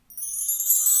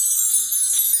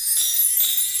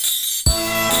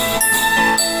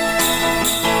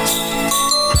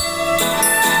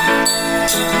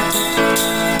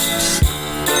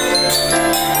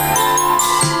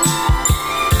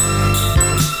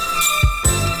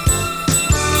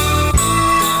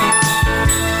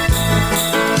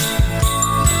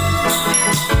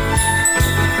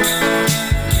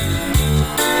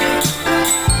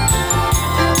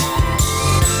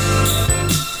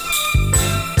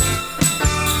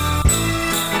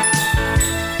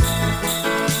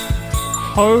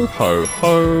Ho, ho,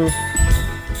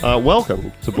 ho.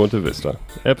 Welcome to Bunta Vista,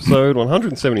 episode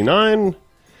 179.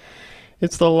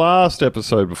 It's the last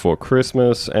episode before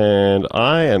Christmas, and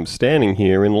I am standing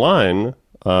here in line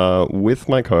with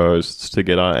my co-hosts to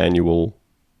get our annual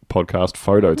podcast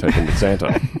photo taken with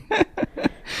Santa.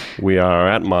 We are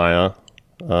at Maya.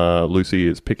 Lucy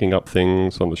is picking up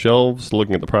things on the shelves,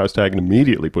 looking at the price tag, and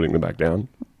immediately putting them back down.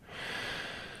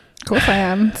 Of course I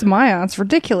am. It's Maya. It's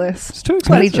ridiculous. It's too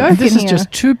Bloody expensive. joke This in is here.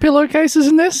 just 2 pillowcases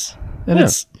in this? And Yeah.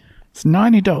 it's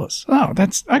 $90. Oh,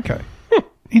 that's okay.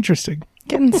 Interesting.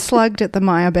 Getting slugged at the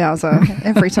Maya Bowser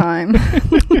every time.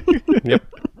 Yep.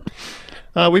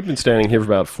 We've been standing here for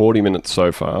about 40 minutes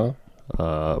so far,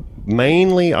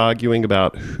 mainly arguing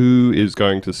about who is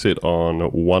going to sit on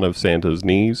one of Santa's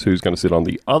knees, who's going to sit on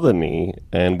the other knee,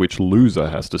 and which loser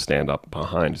has to stand up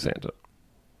behind Santa.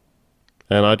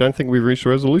 And I don't think we've reached a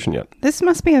resolution yet. This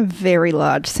must be a very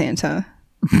large Santa.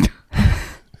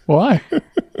 Why?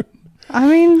 I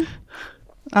mean,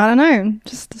 I don't know.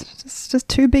 Just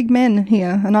two big men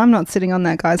here, and I'm not sitting on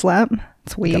that guy's lap.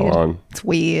 It's weird. Come on. It's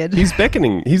weird. He's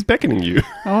beckoning you.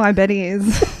 Oh, I bet he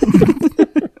is.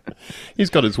 He's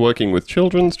got his working with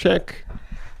children's check.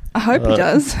 I hope he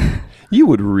does. You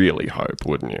would really hope,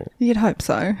 wouldn't you? You'd hope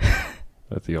so.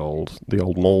 That the old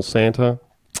mall Santa.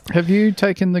 Have you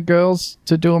taken the girls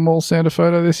to do a mall Santa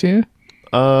photo this year?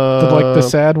 Uh, The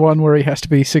sad one where he has to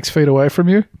be 6 feet away from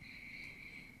you?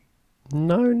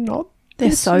 No, not. They're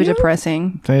this so year?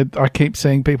 depressing. I keep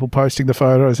seeing people posting the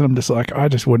photos and I'm just like, I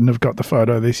just wouldn't have got the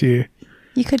photo this year.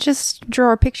 You could just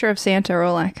draw a picture of Santa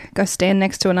or like go stand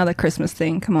next to another Christmas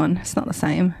thing. Come on, it's not the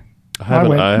same. I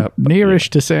went nearish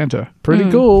to Santa. Pretty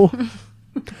cool.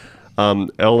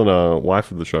 Eleanor,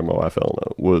 wife of the show, my wife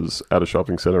Eleanor, was at a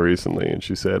shopping center recently, and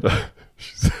she said,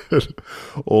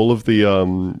 all of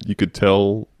the you could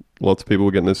tell lots of people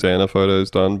were getting their Santa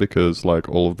photos done because like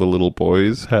all of the little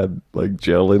boys had like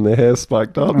gel in their hair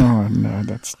spiked up. Oh, no,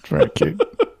 that's very cute.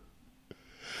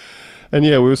 And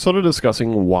yeah, we were sort of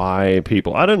discussing why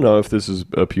people, I don't know if this is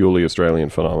a purely Australian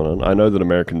phenomenon. I know that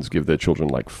Americans give their children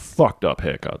like fucked up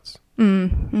haircuts.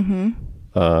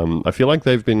 I feel like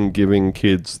they've been giving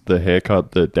kids the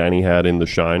haircut that Danny had in The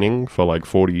Shining for like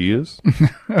 40 years.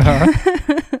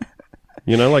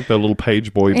 You know, like the little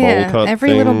page boy bowl cut every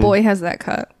thing. little boy has that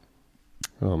cut.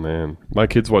 Oh man, my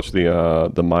kids watched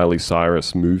the Miley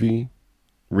Cyrus movie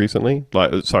recently.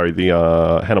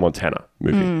 The Hannah Montana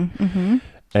movie.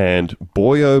 And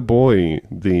boy, oh boy,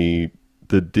 the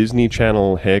Disney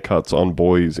Channel haircuts on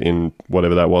boys in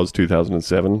whatever that was,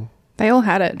 2007. They all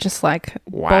had it, just like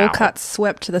Wow. bowl cuts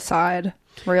swept to the side.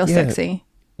 Real Yeah. sexy.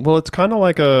 Well, it's kind of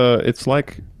like it's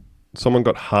like someone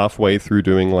got halfway through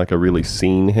doing like a really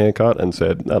scene haircut and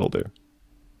said, that'll do.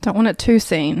 Don't want it too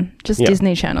seen. Just Yeah.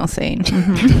 Disney Channel scene.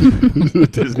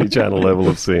 Disney Channel level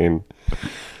of scene.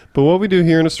 But what we do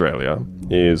here in Australia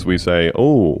is we say,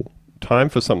 oh, time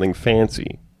for something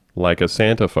fancy, like a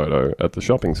Santa photo at the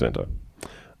shopping centre.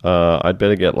 I'd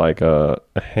better get like a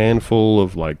handful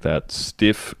of like that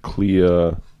stiff,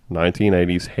 clear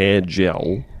 1980s hair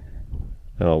gel.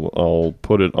 And I'll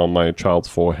put it on my child's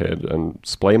forehead and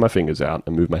splay my fingers out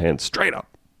and move my hand straight up.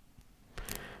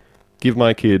 Give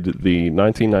my kid the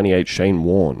 1998 Shane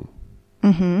Warne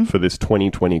for this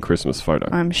 2020 Christmas photo.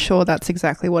 I'm sure that's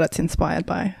exactly what it's inspired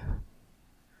by.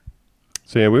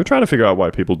 So yeah, we were trying to figure out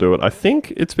why people do it. I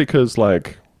think it's because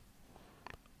like,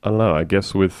 I don't know, I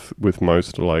guess with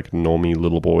most like normie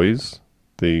little boys,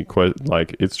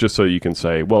 it's just so you can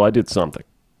say, well, I did something.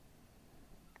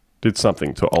 Did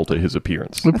something to alter his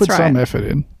appearance. We That's put some right. effort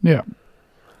in. Yeah.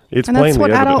 It's And that's plainly what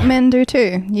evident. adult men do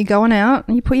too. You going out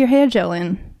and you put your hair gel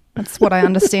in. That's what I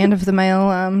understand of the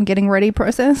male getting ready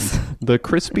process. The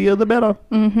crispier, the better.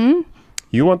 Mm-hmm.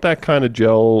 You want that kind of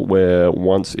gel where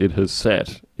once it has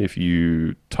set, if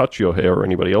you touch your hair or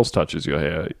anybody else touches your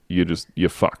hair, you're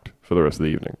fucked for the rest of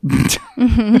the evening.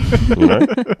 You know?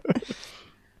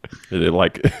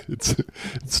 It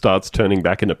starts turning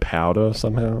back into powder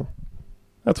somehow.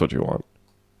 That's what you want.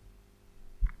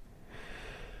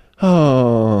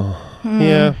 Oh,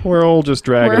 yeah, we're all just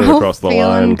dragging We're it all across the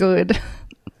feeling line. good.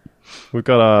 We've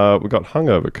got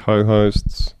hungover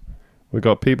co-hosts. We've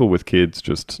got people with kids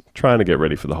just trying to get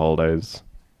ready for the holidays.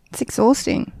 It's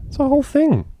exhausting. It's a whole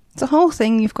thing. It's a whole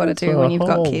thing you've got to It's do a when you've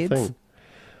got whole kids.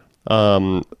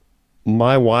 thing.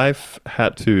 My wife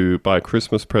had to buy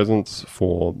Christmas presents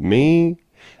for me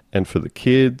and for the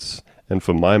kids and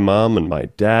for my mum and my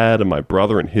dad and my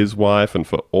brother and his wife and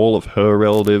for all of her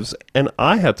relatives. And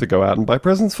I had to go out and buy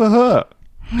presents for her.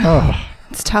 Oh,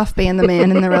 It's tough being the man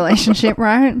in the relationship,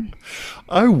 right?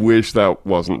 I wish that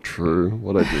wasn't true,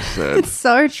 what I just said. It's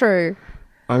so true.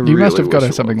 You must have got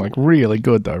her something like really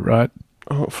good though, right?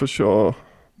 Oh, for sure.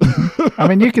 I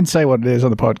mean, you can say what it is on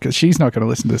the pod because she's not going to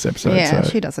listen to this episode. Yeah, so,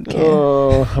 she doesn't care.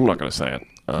 I'm not going to say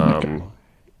it.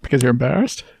 because you're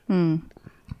embarrassed. No,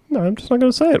 I'm just not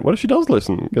going to say it. What if she does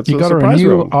listen? Gets You a got her a surprise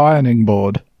new round. ironing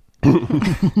board.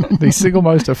 The single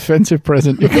most offensive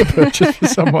present you can purchase for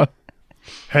someone.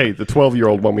 Hey, the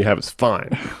 12-year-old one we have is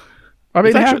fine. I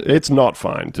mean, It's not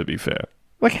fine, to be fair.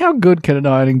 how good can an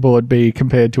ironing board be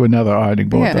compared to another ironing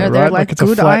board? Yeah, though, are there, right? like, it's a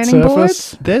good flat ironing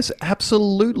surface. There's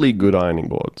absolutely good ironing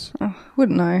boards.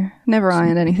 Wouldn't know. Never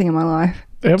ironed anything in my life.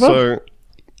 Ever? So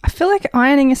I feel like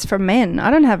ironing is for men. I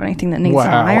don't have anything that needs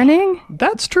Wow. ironing.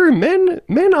 that's true.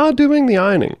 Men are doing the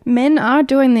ironing. Men are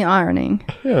doing the ironing.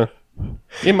 Yeah.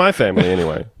 In my family,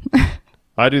 anyway.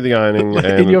 I do the ironing. in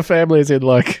And your family, as in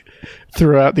like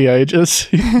throughout the ages,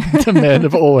 the men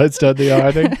have always done the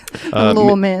ironing.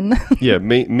 Law men. yeah,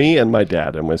 me and my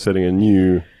dad, and we're setting a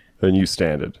new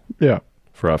standard Yeah.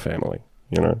 for our family.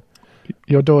 You know,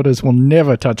 Your daughters will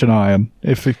never touch an iron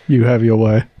if you have your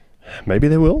way. maybe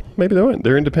they will, maybe they won't.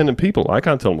 They're independent people. I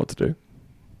can't tell them what to do.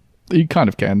 You kind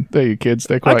of can. They're your kids.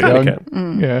 They're I quite kind young. of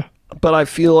can. Yeah. But I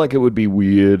feel like it would be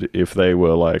weird if they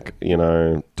were like,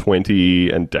 20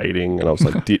 and dating, and I was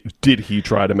like, did he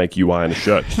try to make you iron a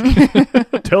shirt?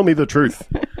 Tell me the truth.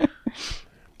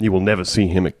 You will never see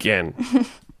him again.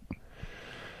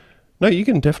 No, you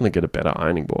can definitely get a better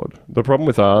ironing board. The problem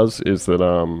with ours is that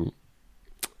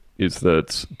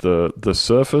the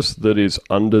surface that is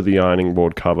under the ironing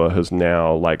board cover has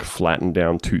now like flattened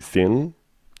down too thin.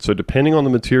 So depending on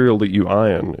the material that you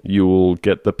iron, you will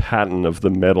get the pattern of the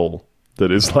metal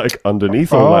that is like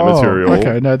underneath all that material.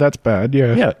 Okay, no, that's bad.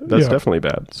 Yeah. Yeah, that's definitely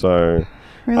bad. So ours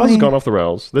Really has gone off the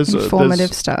rails. There's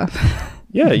informative stuff.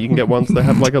 yeah, you can get ones that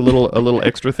have like a little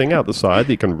extra thing out the side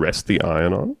that you can rest the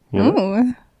iron on. You know?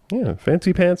 Ooh. Yeah,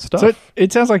 fancy pants stuff. So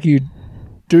it sounds like you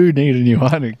do need a new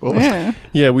ironing board. Yeah.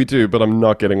 Yeah, we do, but I'm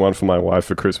not getting one for my wife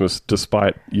for Christmas,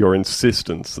 despite your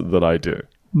insistence that I do.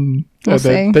 We'll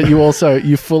see. That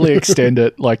you fully extend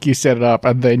it, like you set it up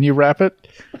and then you wrap it,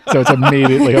 so it's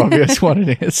immediately obvious what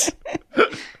it is.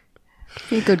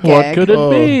 Be a good What gag. could it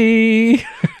be?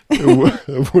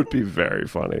 It would be very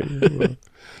funny.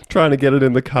 Trying to get it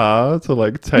in the car to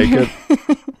like take it.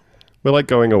 We're like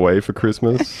going away for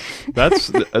Christmas.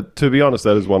 That's to be honest,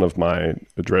 that is one of my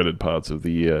dreaded parts of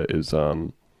the year. Is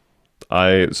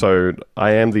I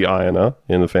am the ironer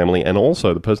in the family, and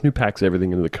also the person who packs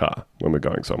everything into the car when we're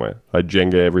going somewhere. I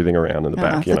Jenga everything around in the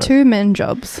back. The two men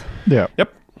jobs. Yeah.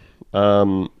 Yep.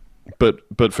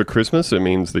 But for Christmas, it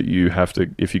means that you have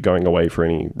to, if you're going away for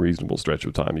any reasonable stretch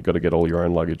of time, you've got to get all your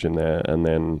own luggage in there, and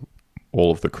then all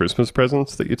of the Christmas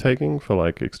presents that you're taking for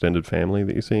like extended family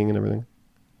that you're seeing and everything.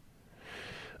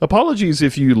 Apologies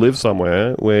if you live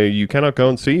somewhere where you cannot go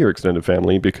and see your extended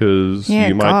family because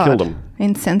you might kill them.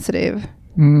 Insensitive.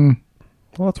 Well,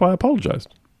 that's why I apologized.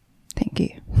 Thank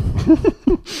you.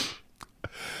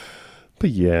 But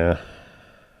yeah,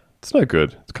 it's no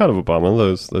good. It's kind of a bummer,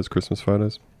 those Christmas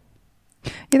photos.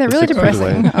 Yeah, they're The really 6 feet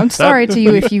away. depressing. I'm sorry to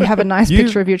you if you have a nice You-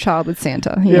 picture of your child with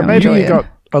Santa. Yeah, maybe enjoy you it. got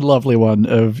a lovely one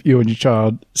of you and your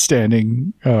child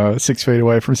standing 6 feet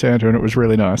away from Santa and it was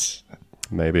really nice.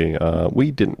 Maybe.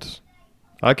 We didn't.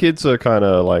 Our kids are kind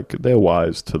of like, they're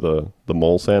wise to the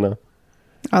mall Santa.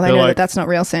 Oh, they they're know like- that that's not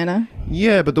real Santa.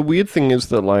 Yeah, but the weird thing is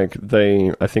that like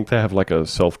I think they have like a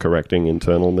self-correcting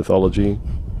internal mythology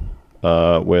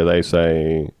where they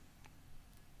say,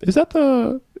 is that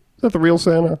the real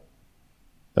Santa?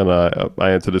 And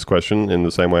I answer this question in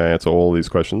the same way I answer all these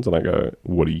questions, and I go,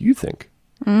 what do you think?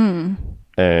 And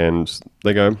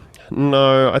they go,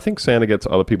 no, I think Santa gets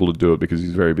other people to do it because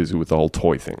he's very busy with the whole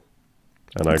toy thing.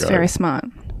 And I It's go, very smart.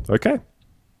 okay.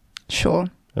 Sure.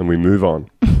 And we move on.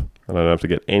 And I don't have to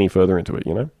get any further into it,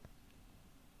 you know?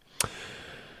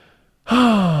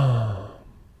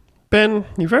 Ben,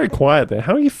 you're very quiet there.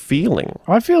 How are you feeling?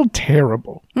 I feel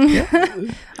terrible.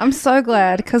 I'm so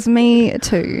glad, because me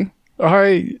too.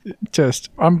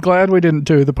 I'm glad we didn't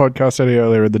do the podcast any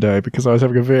earlier in the day because I was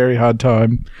having a very hard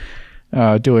time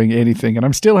doing anything, and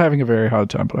I'm still having a very hard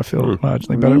time, but I feel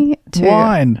marginally better. Me too.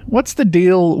 Wine. What's the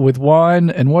deal with wine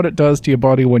and what it does to your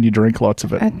body when you drink lots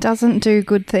of it? It doesn't do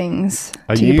good things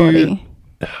Are to your you- body.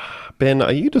 Ben,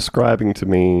 are you describing to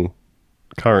me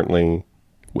currently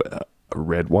a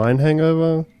red wine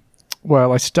hangover?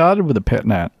 Well, I started with a pet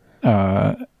nat,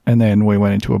 and then we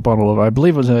went into a bottle of, I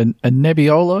believe it was a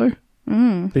Nebbiolo.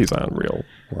 These aren't real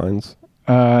wines.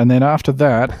 And then after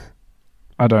that,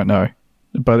 I don't know.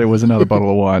 But it was another bottle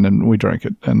of wine, and we drank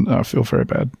it, and I feel very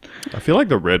bad. I feel like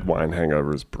the red wine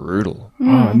hangover is brutal.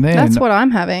 Oh, and then That's what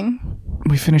I'm having.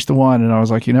 we finished the wine, and I was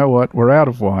like, you know what? We're out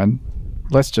of wine.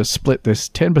 let's just split this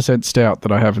 10% stout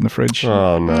that I have in the fridge.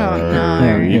 Oh no!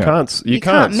 no. You Yeah. can't. You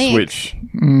can't can't mix. switch.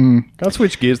 Can't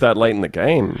switch gears that late in the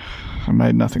game. I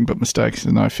made nothing but mistakes,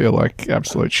 and I feel like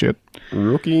absolute shit.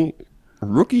 Rookie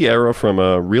error from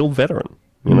a real veteran.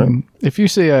 You know. If you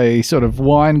see a sort of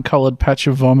wine-coloured patch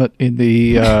of vomit in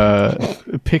the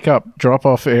pickup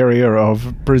drop-off area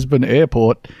of Brisbane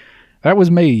Airport, that was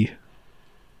me.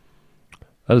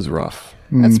 That is rough.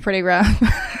 That's pretty rough.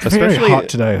 Very Especially hot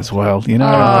today as well, you know. Oh,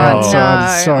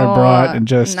 outside is so no. bright and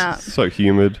just Nah. so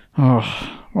humid.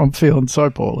 I'm feeling so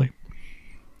poorly.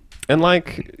 And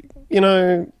like, you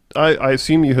know, I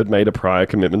assume you had made a prior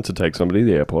commitment to take somebody to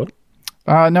the airport.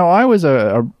 No, I was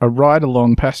a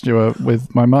ride-along passenger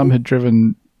with my mum had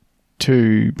driven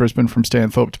to Brisbane from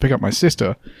Stanthorpe to pick up my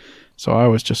sister. So I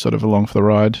was just sort of along for the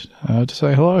ride to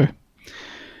say hello.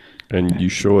 And you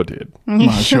sure did. You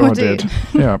I sure did.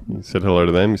 Yeah. You said hello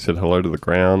to them. You said hello to the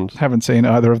ground. Haven't seen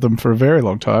either of them for a very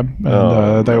long time.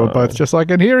 And they were both just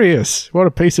like, and here he is. What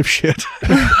a piece of shit.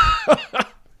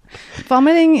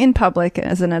 Vomiting in public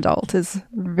as an adult is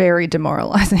very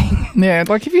demoralizing. Yeah,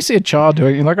 like if you see a child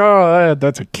doing it, you're like, oh,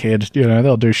 that's a kid. You know,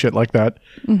 they'll do shit like that.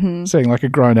 Seeing like a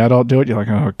grown adult do it, you're like,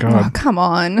 oh, God. Oh, come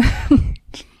on.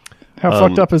 How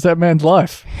fucked up is that man's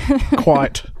life?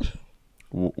 Quite.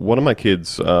 One of my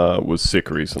kids was sick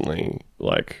recently,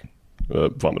 like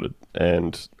vomited,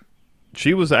 and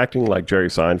she was acting like Jerry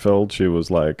Seinfeld. She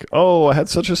was like, "Oh, I had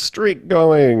such a streak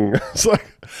going. It's like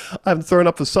I've thrown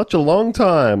up for such a long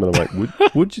time." And I'm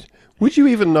like, "Would you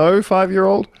even know,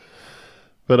 5-year-old?"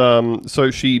 But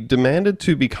so she demanded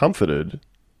to be comforted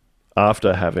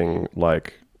after having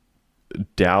like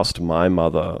doused my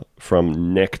mother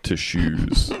from neck to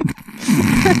shoes.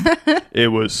 It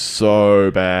was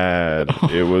so bad.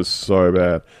 It was so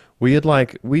bad.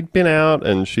 We'd been out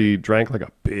and she drank like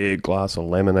a big glass of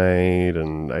lemonade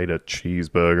and ate a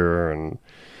cheeseburger, and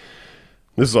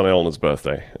this is on Eleanor's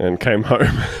birthday, and came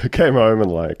home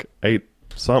and like ate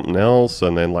something else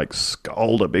and then like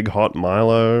sculled a big hot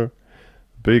Milo.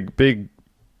 Big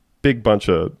bunch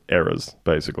of errors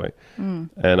basically.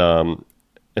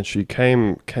 And she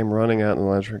came running out in the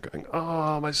lounge room going,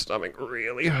 "Oh, my stomach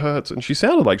really hurts." And she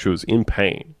sounded like she was in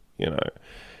pain, you know.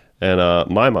 And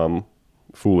my mum,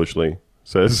 foolishly,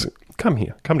 says, "Come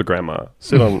here, come to Grandma.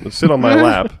 Sit on my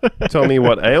lap. Tell me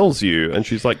what ails you." And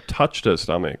she's like touched her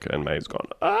stomach, and Maeve's gone,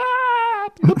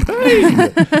 the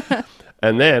pain.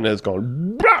 And then has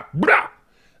gone, "Brah, brah,"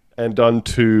 and done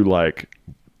 2 like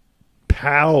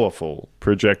powerful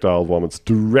projectile vomits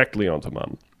directly onto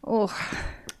Mum. Oh,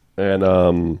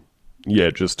 And yeah,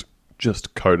 just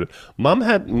coated.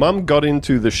 Mum got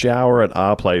into the shower at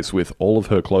our place with all of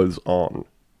her clothes on.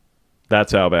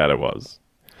 That's how bad it was.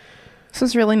 this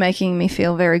is really making me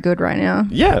feel very good right now.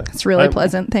 Yeah, It's really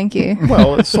pleasant. Thank you.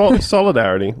 Well, it's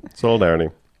solidarity. So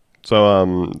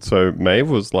Maeve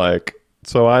was like,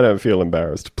 "So I don't feel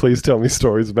embarrassed. Please tell me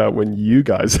stories about when you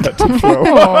guys had to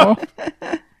throw up."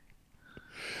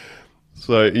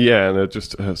 So yeah, and it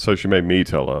just so she made me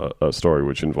tell a story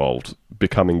which involved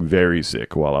becoming very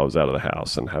sick while I was out of the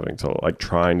house and having to like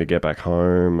trying to get back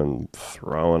home and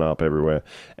throwing up everywhere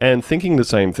and thinking the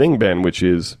same thing, Ben, which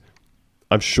is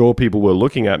I'm sure people were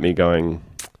looking at me going,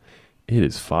 "It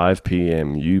is 5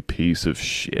 p.m., you piece of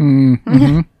shit.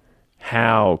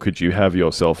 How could you have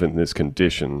yourself in this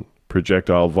condition,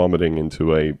 projectile vomiting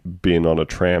into a bin on a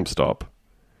tram stop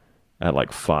at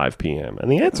like 5 p.m.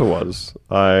 And the answer was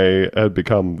I had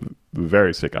become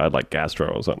very sick. I had like gastro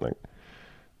or something.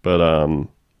 But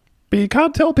you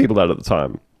can't tell people that at the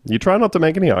time. You try not to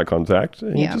make any eye contact.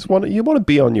 And Yeah. you want to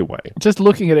be on your way. Just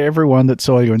looking at everyone that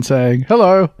saw you and saying,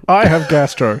 "Hello, I have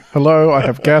gastro. Hello, I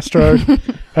have gastro.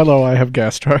 Hello, I have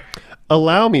gastro."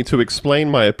 Allow me to explain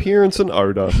my appearance and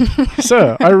odor.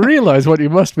 Sir, I realize what you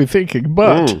must be thinking,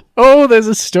 but there's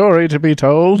a story to be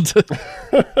told.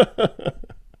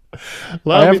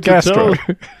 Allow I me have gastro. to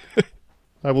tell.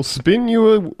 I will spin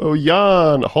you a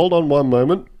yarn. Hold on one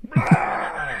moment.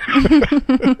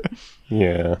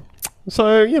 Yeah.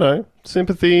 So, you know,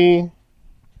 sympathy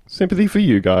for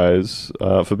you guys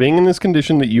for being in this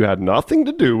condition that you had nothing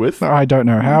to do with. I don't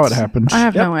know how it happened. I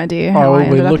have no idea I how will I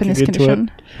be ended up in looking this into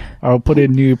condition. it. I'll put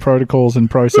in new protocols and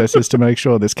processes to make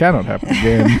sure this cannot happen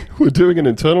again. We're doing an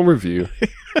internal review.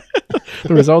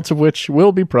 The results of which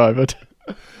will be private.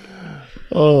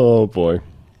 Oh boy.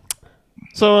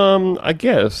 So I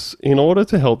guess in order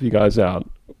to help you guys out,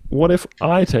 what if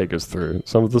I take us through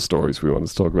some of the stories we wanted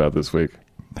to talk about this week?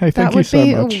 Hey, thank That you would so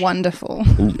be much. wonderful.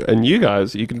 And you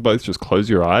guys, you can both just close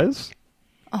your eyes.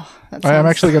 That I am sounds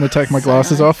actually going to take my so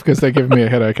glasses nice. off because they're giving me a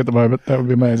headache at the moment. That would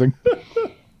be amazing.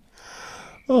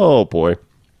 Oh boy.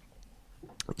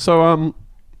 So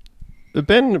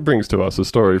Ben brings to us a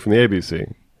story from the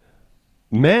ABC.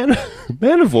 Man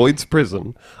avoids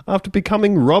prison after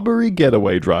becoming robbery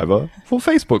getaway driver for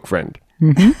Facebook friend.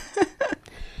 Mm-hmm.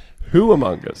 Who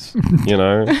among us? You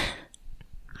know?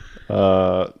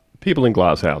 People in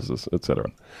glass houses, etc.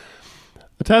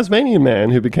 A Tasmanian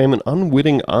man who became an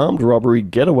unwitting armed robbery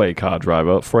getaway car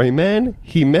driver for a man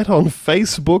he met on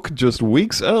Facebook just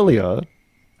weeks earlier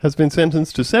has been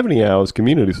sentenced to 70 hours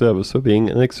community service for being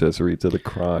an accessory to the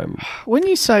crime. When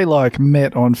you say, like,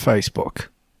 met on Facebook...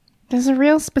 There's a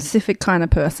real specific kind of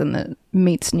person that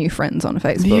meets new friends on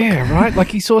Facebook. Yeah, right? Like,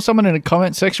 he saw someone in a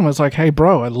comment section was like, hey,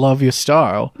 bro, I love your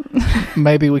style.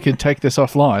 Maybe we could take this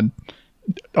offline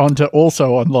onto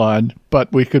also online,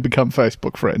 but we could become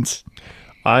Facebook friends.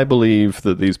 I believe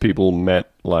that these people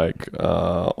met, like,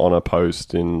 on a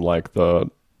post in, like, the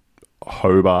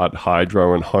Hobart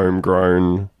Hydro and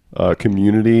Homegrown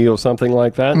community or something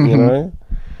like that, you know?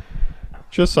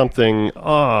 Just something,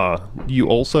 you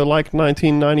also like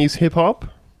 1990s hip-hop?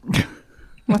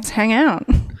 Let's hang out.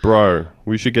 Bro,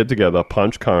 we should get together,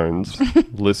 punch cones,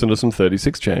 listen to some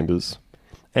 36 Chambers,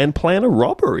 and plan a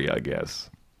robbery, I guess.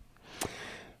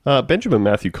 Benjamin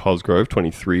Matthew Cosgrove,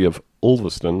 23, of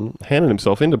Ulverston, handed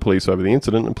himself into police over the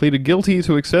incident and pleaded guilty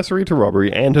to accessory to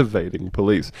robbery and evading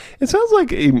police. It sounds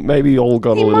like he maybe all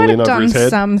got a little in over his head.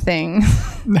 He might have done something.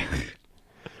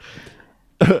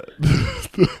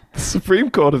 The Supreme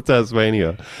Court of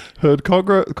Tasmania heard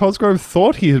Cosgrove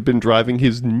thought he had been driving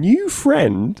his new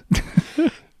friend.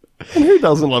 And who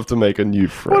doesn't love to make a new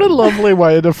friend? What a lovely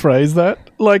way to phrase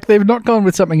that. Like, they've not gone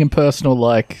with something impersonal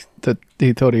like that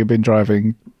he thought he had been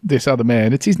driving this other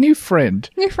man. It's his new friend.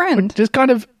 New friend. Just kind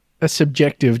of a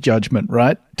subjective judgment,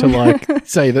 right? To, like,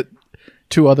 say that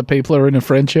two other people are in a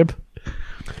friendship.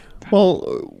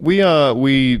 Well,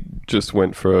 we just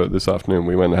went for this afternoon.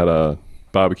 We went and had a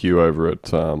barbecue over at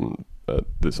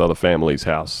this other family's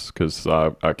house because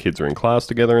our kids are in class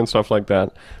together and stuff like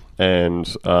that. And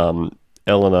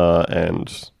Eleanor and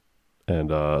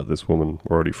this woman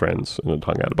were already friends and had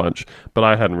hung out a bunch, but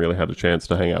I hadn't really had a chance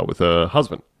to hang out with her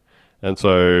husband. And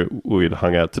so we'd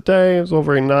hung out today. It was all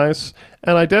very nice.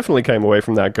 And I definitely came away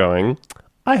from that going,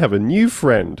 I have a new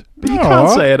friend. But you can't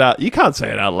say it out. You can't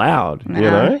say it out loud. No, you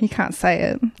know, you can't say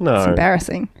it. No. It's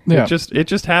embarrassing. Yeah. It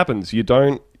just happens. You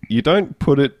don't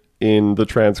put it in the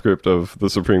transcript of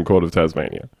the Supreme Court of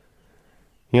Tasmania.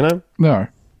 You know? No.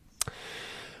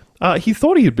 He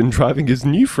thought he had been driving his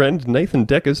new friend Nathan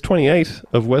Deckers, 28,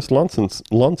 of West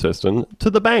Launceston, to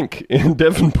the bank in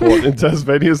Devonport in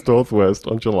Tasmania's northwest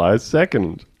on July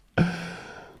 2nd.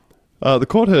 The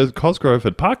court heard Cosgrove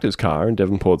had parked his car in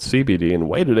Devonport's CBD and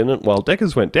waited in it while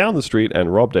Deckers went down the street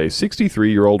and robbed a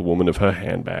 63-year-old woman of her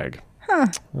handbag. Huh.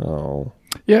 Oh.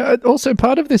 Yeah, also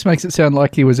part of this makes it sound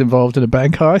like he was involved in a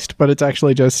bank heist, but it's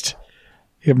actually just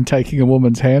him taking a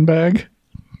woman's handbag.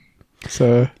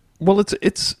 So... Well,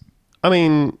 it's... I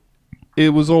mean, it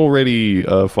was already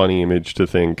a funny image to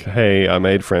think, hey, I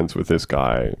made friends with this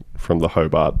guy from the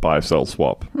Hobart Buy Sell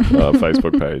Swap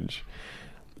Facebook page.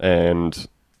 And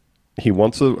he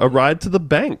wants a ride to the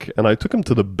bank. And I took him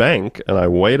to the bank and I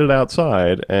waited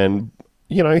outside. And,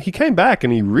 you know, he came back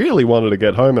and he really wanted to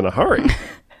get home in a hurry.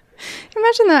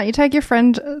 Imagine that. You take your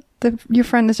friend, your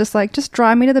friend is just like, just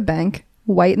drive me to the bank,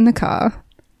 wait in the car,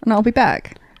 and I'll be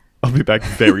back. I'll be back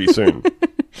very soon.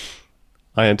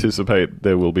 I anticipate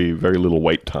there will be very little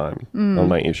wait time on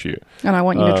my issue. And I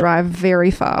want you to drive very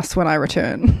fast when I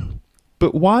return.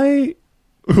 But why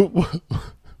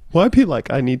be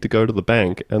like, I need to go to the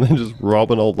bank and then just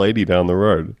rob an old lady down the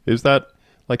road? Is that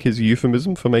like his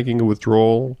euphemism for making a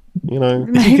withdrawal, you know?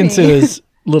 He considers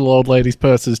little old ladies'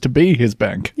 purses to be his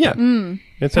bank. Yeah.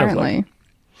 It sounds Apparently.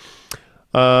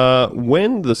 like.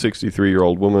 When the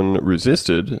 63-year-old woman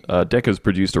resisted, Deckers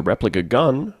produced a replica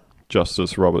gun,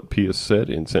 Justice Robert Pierce said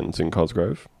in sentencing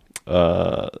Cosgrove.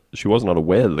 She was not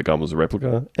aware that the gun was a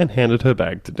replica and handed her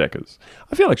bag to Deckers.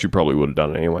 I feel like she probably would have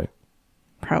done it anyway.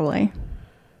 Probably.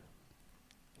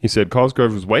 He said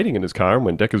Cosgrove was waiting in his car, and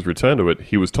when Deckers returned to it,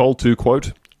 he was told to,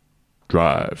 quote,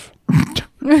 drive.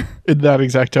 In that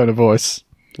exact tone of voice.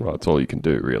 Well, that's all you can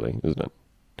do, really, isn't it?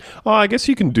 Oh, I guess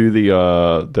you can do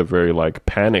the very, like,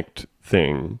 panicked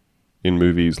thing in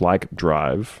movies like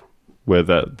Drive, where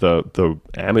the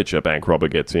amateur bank robber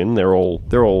gets in. They're all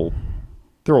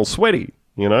sweaty,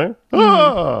 you know?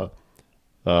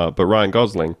 But Ryan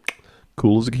Gosling,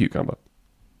 cool as a cucumber.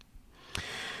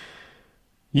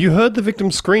 You heard the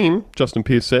victim scream, Justin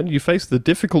Pierce said. You faced the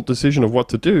difficult decision of what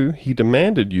to do. He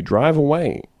demanded you drive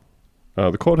away.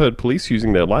 The court heard police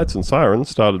using their lights and sirens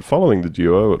started following the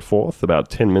duo at 4th, about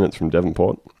 10 minutes from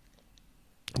Devonport.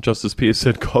 Justice Pierce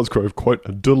said Cosgrove,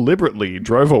 quote, deliberately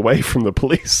drove away from the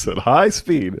police at high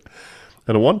speed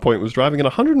and at one point was driving at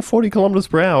 140 kilometers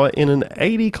per hour in an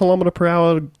 80 kilometer per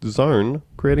hour zone,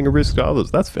 creating a risk to others.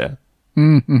 That's fair.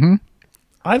 Mm-hmm.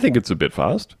 I think it's a bit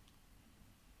fast.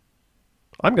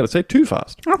 I'm going to say too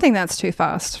fast. I think that's too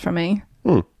fast for me.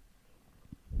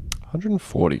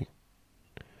 140.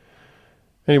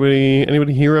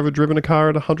 Anybody here ever driven a car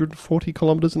at 140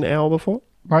 kilometers an hour before?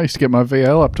 I used to get my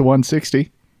VL up to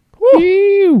 160.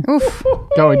 Woo! Oof.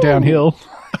 Going downhill.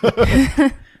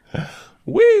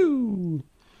 Woo!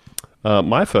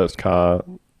 My first car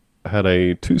had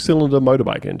a 2-cylinder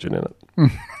motorbike engine in it.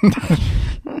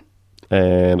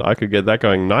 And I could get that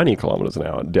going 90 kilometers an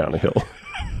hour down a hill.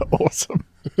 Awesome.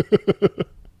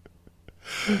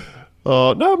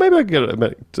 No, maybe I could get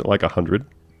it to like 100.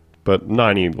 But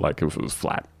 90, like if it was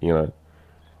flat, you know.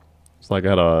 It's like I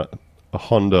had a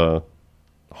Honda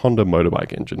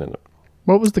motorbike engine in it.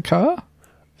 What was the car?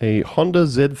 A Honda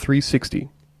Z360.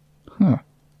 Huh.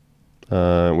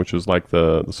 Which was like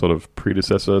the sort of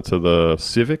predecessor to the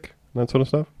Civic, that sort of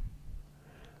stuff.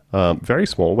 Very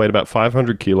small, weighed about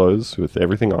 500 kilos with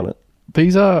everything on it.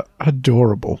 These are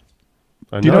adorable.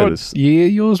 I Do you know this. what year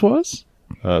yours was?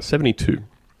 72.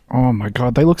 Oh my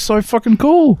god, they look so fucking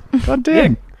cool. God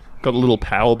damn. Got a little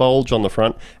power bulge on the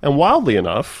front, and wildly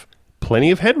enough,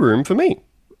 plenty of headroom for me.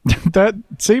 That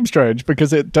seems strange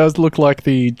because it does look like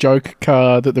the joke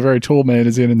car that the very tall man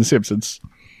is in The Simpsons.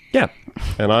 Yeah,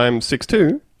 and I'm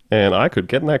 6'2", and I could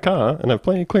get in that car and have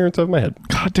plenty of clearance over my head.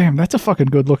 God damn, that's a fucking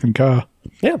good looking car.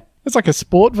 Yeah. It's like a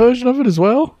sport version of it as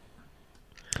well.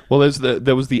 Well,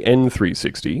 there was the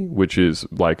N360, which is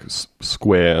like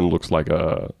square and looks like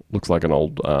an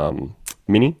old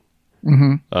Mini.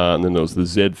 Mm-hmm. And then there was the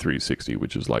Z360,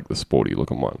 which is like the sporty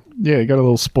looking one. Yeah, you got a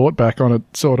little sport back on it,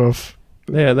 sort of.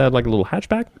 Yeah, they had like a little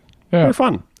hatchback. Yeah. Very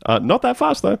fun. Not that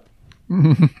fast though.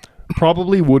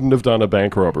 Probably wouldn't have done a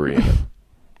bank robbery in it,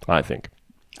 I think.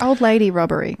 Old lady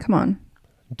robbery. Come on.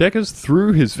 Deckers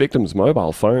threw his victim's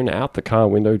mobile phone out the car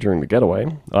window during the getaway.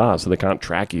 So they can't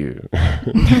track you.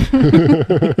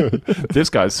 This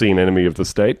guy's seen enemy of the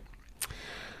state.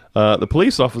 The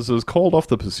police officers called off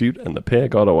the pursuit and the pair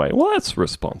got away. Well, that's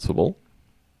responsible.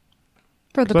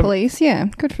 For the police, yeah.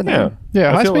 Good for them.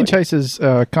 Yeah, I high feel speed like- chases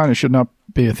kind of should not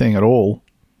be a thing at all.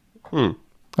 And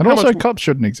How also, much- cops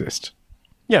shouldn't exist.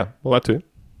 Yeah, well, that too.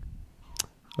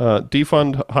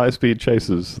 Defund high-speed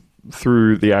chases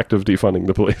through the act of defunding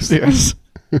the police. Yes.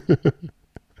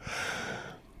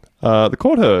 The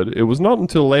court heard it was not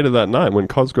until later that night when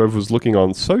Cosgrove was looking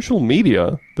on social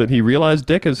media that he realized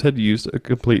Deckers had used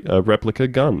a replica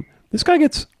gun. This guy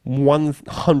gets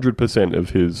 100% of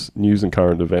his news and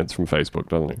current events from Facebook,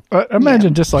 doesn't he?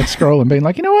 Imagine just like scrolling, being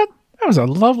like, you know what? That was a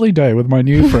lovely day with my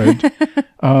new friend.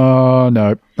 Oh,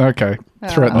 no. Okay.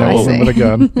 Threatening I a woman see. with a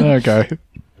gun. Okay.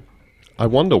 I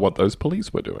wonder what those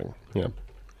police were doing. Yeah.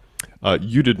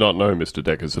 You did not know Mr.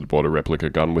 Deckers had brought a replica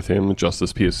gun with him,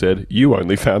 Justice Pierce said. You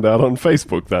only found out on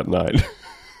Facebook that night.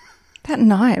 That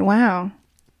night, wow.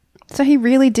 So he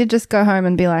really did just go home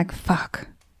and be like, fuck,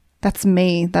 that's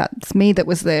me. That's me that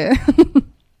was there.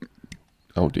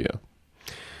 Oh, dear.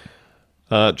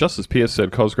 Justice Pierce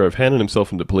said Cosgrove handed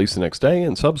himself into police the next day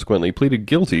and subsequently pleaded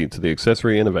guilty to the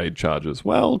accessory and evade charges.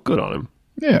 Well, good on him.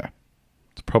 Yeah.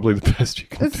 It's probably the best you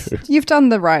can do. You've done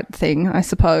the right thing, I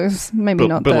suppose. Maybe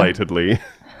not Belatedly.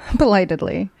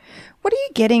 belatedly. What are you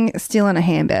getting still in a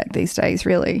handbag these days,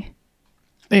 really?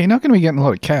 Yeah, you're not going to be getting a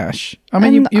lot of cash. I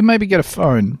mean, And- you maybe get a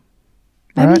phone.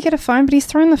 Maybe right? you get a phone, but he's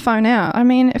thrown the phone out. I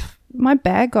mean, if my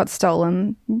bag got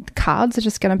stolen, cards are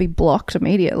just going to be blocked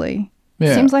immediately.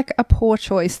 Yeah. Seems like a poor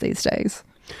choice these days.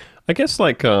 I guess,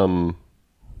 like, Maybe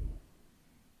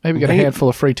get a They- handful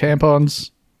of free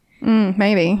tampons.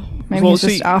 Maybe. Maybe Well, he's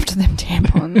just see- after them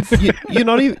tampons. you're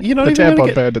not even The going to tampon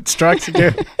get... bandit strikes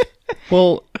again.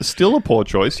 Well, still a poor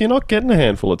choice. You're not getting a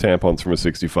handful of tampons from a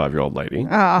 65-year-old lady.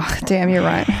 Oh, damn, you're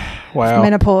right. Wow.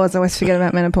 Menopause. I always forget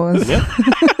about menopause.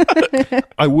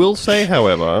 I will say,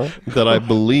 however, that I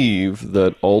believe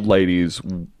that old ladies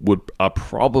are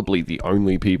probably the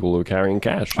only people who are carrying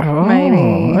cash. Oh, Maybe.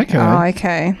 okay. Oh,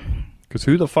 okay. Because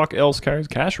who the fuck else carries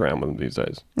cash around with them these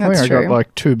days? I think That's I true. got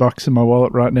like $2 in my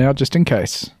wallet right now, just in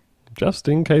case. Just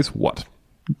in case what?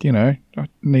 You know, I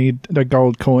need a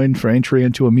gold coin for entry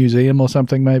into a museum or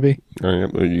something, maybe.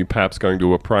 Are you perhaps going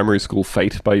to a primary school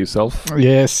fete by yourself?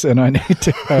 Yes, and I need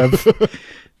to have,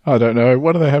 I don't know,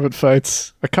 what do they have at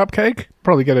Fates? A cupcake?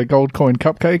 Probably get a gold coin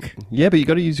cupcake. Yeah, but you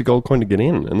got to use your gold coin to get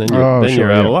in, and then you're, Oh, sure,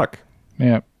 you're out yeah. of luck.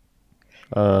 Yeah.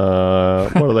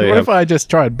 What do they What have? if I just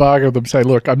try and bargain with them, say,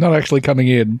 look, I'm not actually coming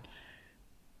in.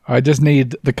 I just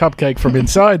need the cupcake from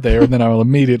inside there, and then I will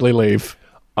immediately leave.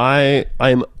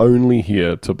 I'm only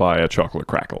here to buy a chocolate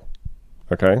crackle.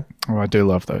 Okay? Oh, I do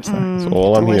love those things. So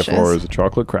all I'm here for delicious. is a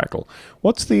chocolate crackle.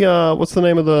 What's the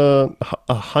name of the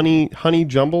honey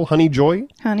jumble? Honey Joy?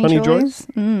 Honey Joys?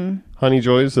 Honey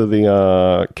Joys are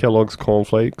the Kellogg's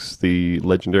cornflakes, the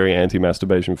legendary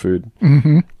anti-masturbation food.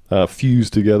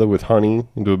 Fused together with honey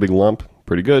into a big lump.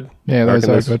 Pretty good. Yeah, I those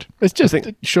reckon are this- good. It's just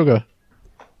think- sugar.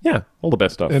 Yeah, all the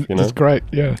best stuff, And you know? It's great,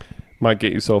 yeah. Might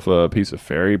get yourself a piece of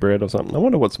fairy bread or something. I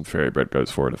wonder what some fairy bread goes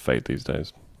for at a fete these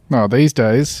days. No, these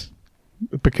days,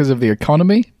 because of the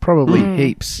economy, probably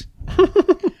heaps. So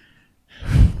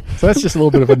that's just a little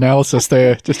bit of analysis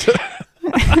there, just to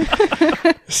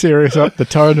serious up the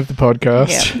tone of the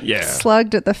podcast. Yeah. Yeah.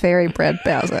 Slugged at the fairy bread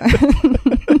Bowser.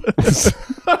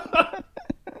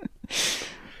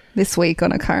 This week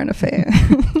on A Current Affair.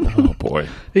 Oh, boy.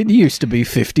 It used to be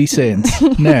 50 cents.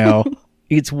 Now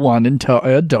it's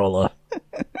 $1.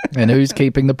 And who's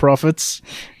keeping the profits?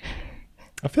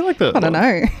 I feel like I don't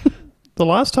know. the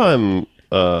last time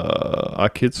our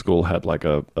kids' school had like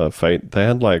a fete, they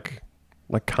had like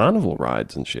carnival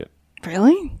rides and shit.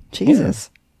 Really? Jesus.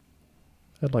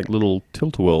 They had like little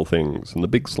tilt-a-whirl things and the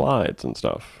big slides and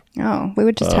stuff. Oh, we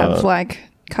would just have like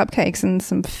cupcakes and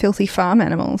some filthy farm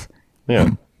animals. Yeah.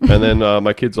 And then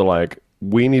my kids are like,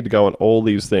 we need to go on all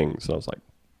these things. And I was like,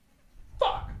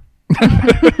 fuck.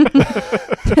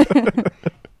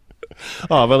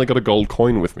 Oh, I've only got a gold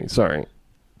coin with me. Sorry.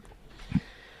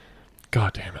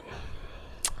 God damn it.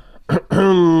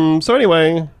 So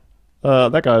anyway,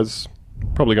 that guy's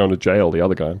probably going to jail, the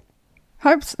other guy.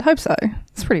 Hope so.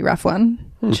 It's a pretty rough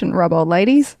one. Shouldn't rob old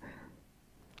ladies.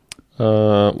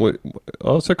 So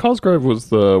Cosgrove was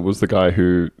the guy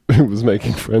who was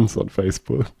making friends on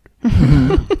Facebook.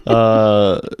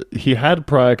 He had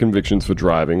prior convictions for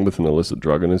driving with an illicit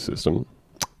drug in his system.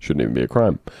 Shouldn't even be a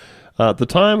crime. At the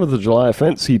time of the July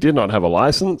offence, he did not have a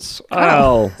license.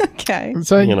 Well, Okay.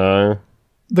 So you know,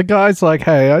 the guy's like,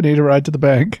 hey, I need a ride to the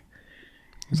bank.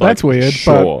 That's like, weird.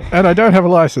 sure. And I don't have a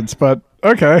license, but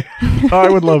okay. I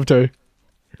would love to.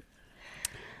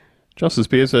 Justice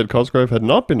Pierce said Cosgrove had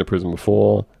not been to prison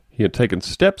before. He had taken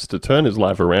steps to turn his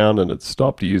life around and had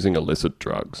stopped using illicit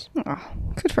drugs. Oh,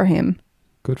 good for him.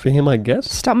 Good for him, I guess.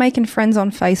 Stop making friends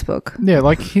on Facebook. Yeah,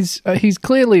 like he's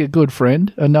clearly a good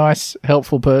friend, a nice,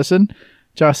 helpful person.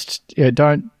 Just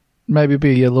don't maybe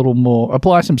be a little more.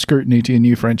 Apply some scrutiny to your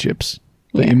new friendships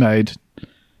that you made in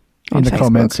On the Facebook.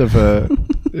 comments of a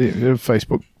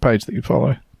Facebook page that you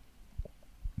follow.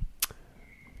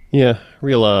 Yeah,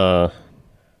 real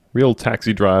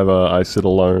taxi driver, I sit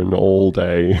alone all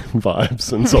day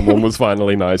vibes, and someone was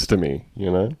finally nice to me, you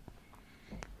know?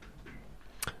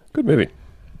 Good movie.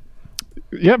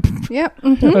 Yep, Yep.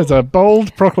 that's a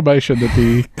bold proclamation that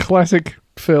the classic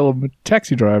film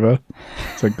Taxi Driver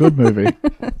is a good movie.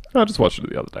 I just watched it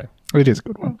the other day. It is a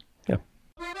good one. Yeah.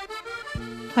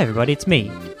 Hi everybody, it's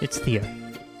me. It's Theo.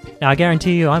 Now I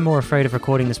guarantee you I'm more afraid of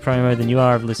recording this promo than you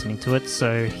are of listening to it,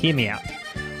 so hear me out.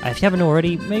 If you haven't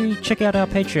already, maybe check out our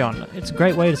Patreon. It's a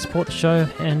great way to support the show,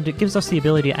 and it gives us the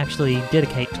ability to actually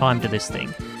dedicate time to this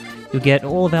thing. You'll get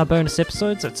all of our bonus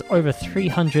episodes. It's over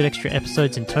 300 extra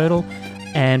episodes in total,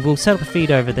 and we'll set up a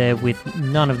feed over there with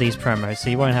none of these promos,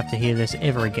 so you won't have to hear this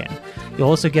ever again. You'll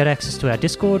also get access to our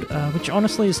Discord, which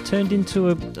honestly has turned into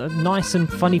a nice and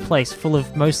funny place full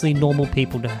of mostly normal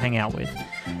people to hang out with.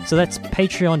 So that's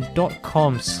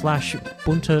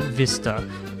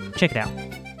patreon.com/BuntaVista. Check it out.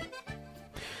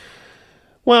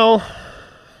 Well,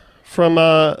 from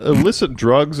illicit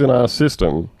drugs in our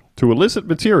system to illicit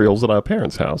materials at our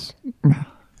parents' house. You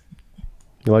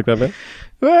like that, Ben?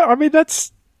 Well, I mean,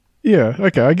 that's... Yeah,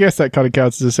 okay, I guess that kind of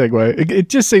counts as a segue. It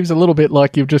just seems a little bit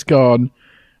like you've just gone,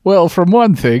 well, from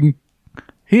one thing,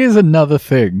 here's another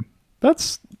thing.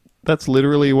 That's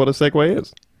literally what a segue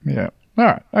is. Yeah. All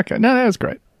right, okay. No, that was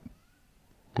great.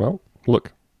 Well,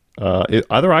 look,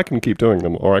 either I can keep doing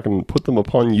them or I can put them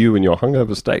upon you in your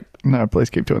hungover state. No,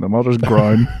 please keep doing them. I'll just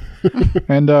groan.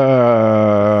 And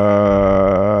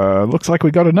looks like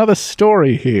we got another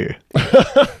story here.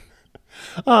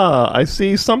 I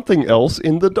see something else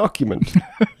in the document.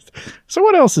 So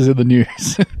what else is in the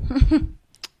news?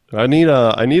 I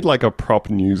need like a prop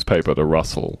newspaper to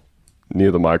rustle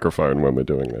near the microphone when we're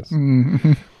doing this.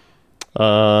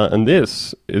 And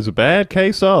this is a bad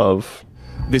case of...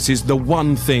 This is the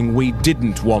one thing we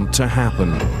didn't want to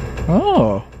happen.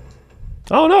 Oh,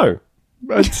 Oh, no.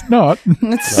 it's not.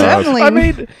 It's certainly. I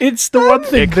mean, it's the one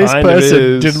thing It this kind of person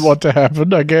is. didn't want to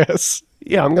happen, I guess.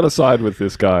 Yeah, I'm going to side with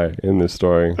this guy in this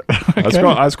story.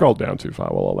 I scrolled down too far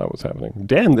while all that was happening.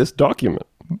 Damn, this document.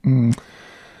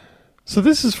 So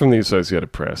this is from the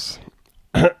Associated Press.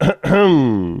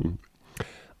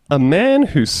 A man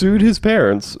who sued his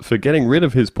parents for getting rid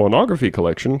of his pornography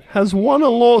collection has won a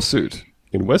lawsuit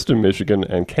in Western Michigan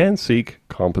and can seek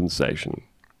compensation.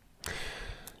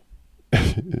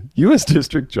 U.S.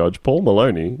 District Judge Paul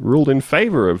Maloney ruled in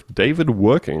favor of David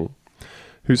Working,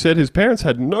 who said his parents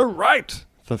had no right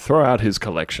to throw out his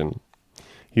collection.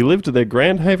 He lived at their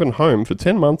Grand Haven home for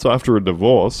 10 months after a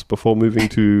divorce before moving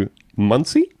to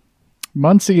Muncie?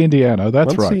 Muncie, Indiana.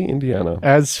 That's Muncie, right. Indiana.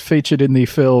 As featured in the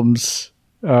films.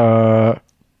 Oh,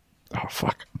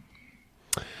 fuck.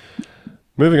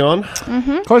 Moving on.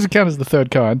 Close Encounters of the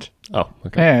Third Kind. Oh,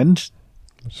 okay. And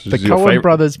This the is your Coen favorite-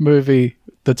 Brothers movie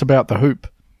that's about the hoop.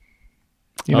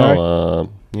 You know,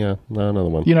 yeah, no, another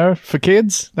one. for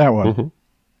kids, that one. Mm-hmm.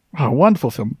 Oh, wonderful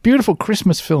film. Beautiful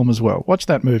Christmas film as well. Watch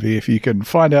that movie if you can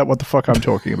find out what the fuck I'm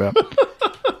talking about.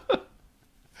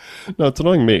 No, it's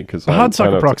annoying me because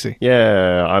Hardsucker Proxy.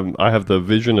 Yeah, I have the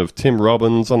vision of Tim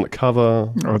Robbins on the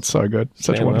cover. Oh, it's so good.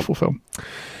 Such a Stand wonderful film.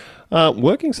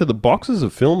 Working said the boxes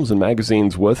of films and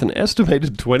magazines worth an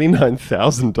estimated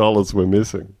 $29,000 were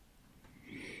missing.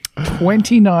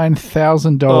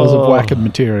 $29,000 of whacking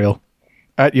material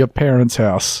at your parents'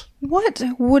 house. What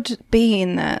would be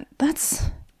in that? That's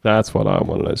what I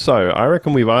want to know. So I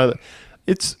reckon we've either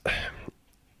it's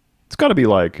got to be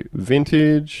like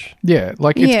vintage. Yeah,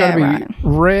 like it's got to be right.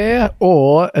 rare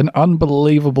or an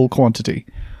unbelievable quantity.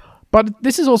 But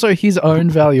this is also his own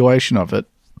valuation of it.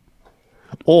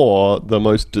 Or the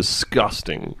most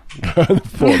disgusting kind of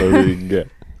photo that you can get.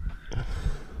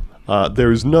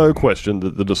 There is no question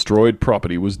that the destroyed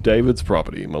property was David's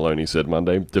property, Maloney said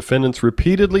Monday. Defendants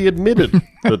repeatedly admitted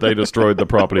that they destroyed the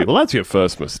property. Well, that's your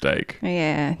first mistake.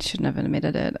 Yeah, shouldn't have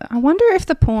admitted it. I wonder if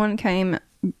the porn came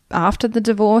after the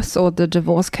divorce or the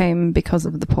divorce came because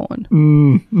of the porn.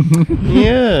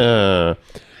 Yeah.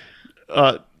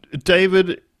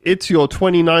 David, it's your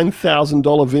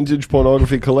 $29,000 vintage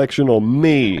pornography collection or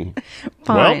me.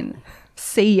 Fine. Well,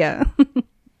 See ya.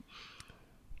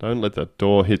 don't let that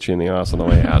door hit you in the ass on the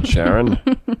way out, Sharon.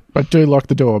 But do lock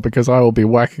the door because I will be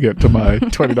whacking it to my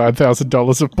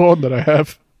 $29,000 of porn that I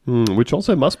have. Which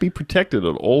also must be protected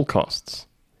at all costs.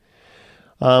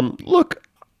 Look,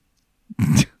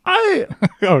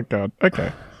 Oh, God.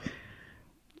 Okay.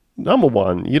 number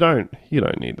one, you don't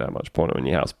need that much porno in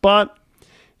your house. But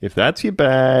if that's your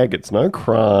bag, it's no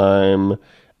crime.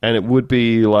 And it would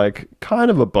be like kind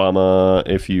of a bummer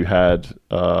if you had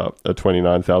a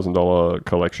 $29,000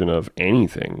 collection of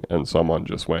anything and someone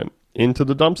just went into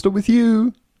the dumpster with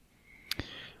you.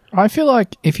 I feel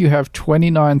like if you have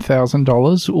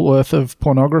 $29,000 worth of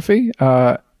pornography,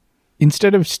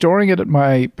 instead of storing it at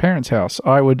my parents' house,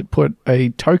 I would put a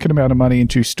token amount of money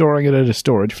into storing it at a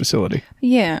storage facility.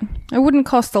 Yeah. It wouldn't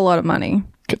cost a lot of money.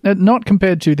 Not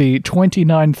compared to the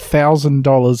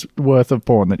 $29,000 worth of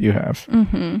porn that you have.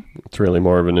 It's really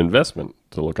more of an investment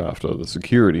to look after the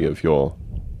security of your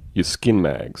skin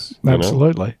mags. You know?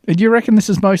 Absolutely. Do you reckon this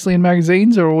is mostly in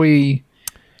magazines, or are we...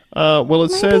 Well,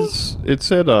 it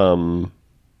said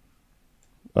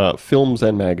films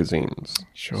and magazines.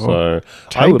 Sure. So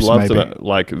I would Tapes, love to maybe. know,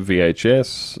 like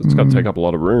VHS. It's got to take up a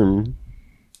lot of room.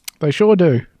 They sure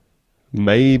do.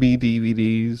 Maybe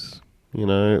DVDs.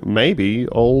 Maybe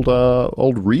old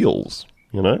reels.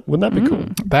 Wouldn't that be cool?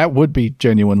 That would be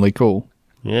genuinely cool.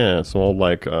 Yeah, some old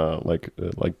like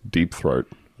Deep Throat,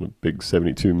 a big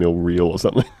 72 mil reel or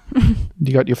something.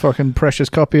 You got your fucking precious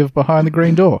copy of Behind the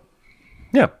Green Door.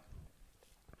 Yeah.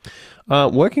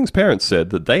 Working's parents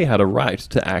said that they had a right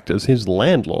to act as his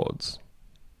landlords.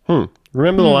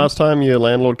 Remember the last time your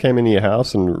landlord came into your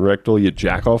house and wrecked all your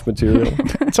jack-off material?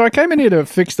 So I came in here to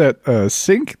fix that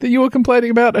sink that you were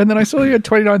complaining about, and then I saw you had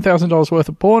 $29,000 worth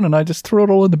of porn, and I just threw it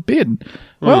all in the bin.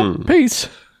 Well, peace.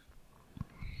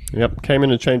 Yep, came in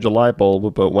to change a light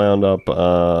bulb, but wound up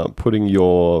putting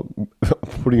your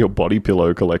body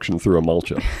pillow collection through a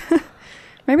mulcher.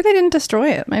 Maybe they didn't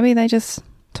destroy it. Maybe they just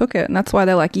took it. And that's why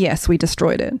they're like, yes, we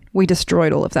destroyed it. We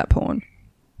destroyed all of that porn.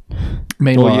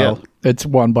 Meanwhile, it's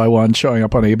one by one showing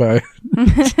up on eBay.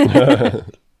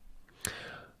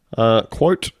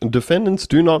 Quote, defendants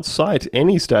do not cite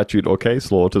any statute or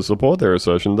case law to support their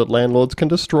assertion that landlords can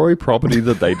destroy property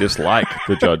that they dislike,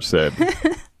 the judge said.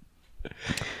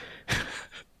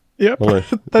 Yep, Well,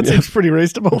 that seems pretty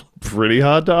reasonable. Pretty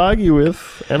hard to argue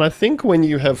with. And I think when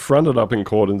you have fronted up in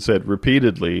court and said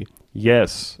repeatedly,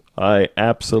 yes, I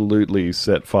absolutely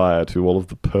set fire to all of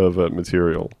the pervert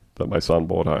material that my son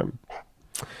brought home,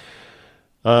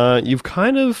 you've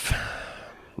kind of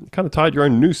tied your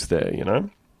own noose there,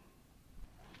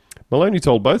 Maloney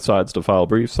told both sides to file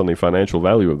briefs on the financial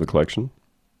value of the collection.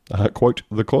 Quote,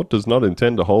 the court does not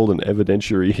intend to hold an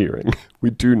evidentiary hearing. We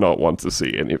do not want to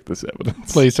see any of this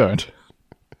evidence. Please don't.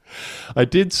 I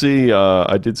did see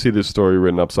this story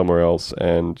written up somewhere else,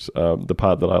 and the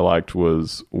part that I liked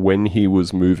was when he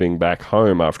was moving back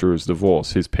home after his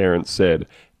divorce, his parents said,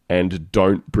 "And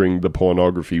don't bring the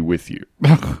pornography with you,"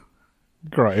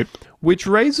 Great. which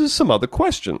raises some other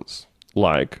questions,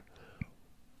 like,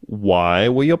 why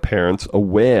were your parents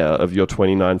aware of your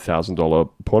 $29,000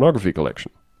 pornography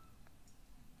collection?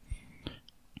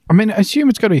 I mean, I assume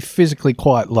it's got to be physically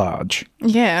quite large.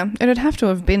 Yeah, it'd have to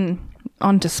have been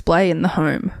on display in the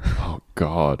home. Oh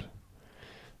God!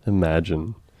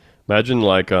 Imagine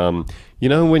like you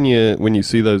know when you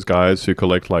see those guys who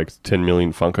collect like 10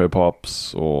 million Funko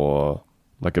Pops or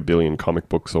like a billion comic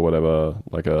books or whatever,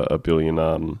 like a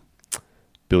billion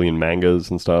mangas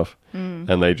and stuff,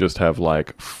 and they just have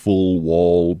like full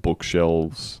wall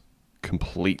bookshelves,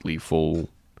 completely full.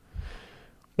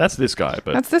 That's this guy,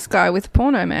 but That's this guy with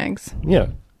porno mags. yeah.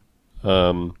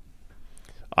 I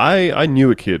knew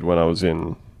a kid when I was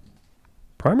in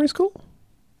primary school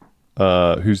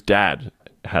whose dad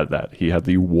had that. He had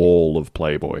the wall of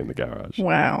Playboy in the garage.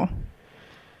 Wow.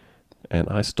 And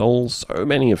I stole so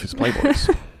many of his Playboys.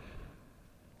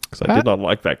 Because I did not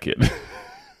like that kid.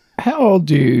 How old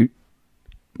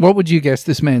what would you guess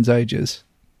this man's age is?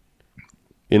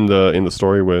 In the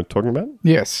story we're talking about?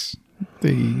 Yes.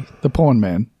 The porn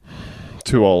man.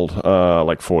 Too old,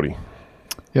 like 40.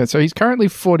 Yeah, so he's currently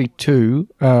 42,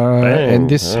 and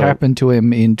this happened to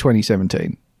him in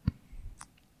 2017.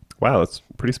 Wow, that's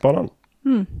pretty spot on.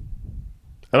 And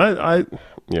I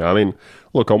mean,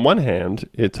 look, on one hand,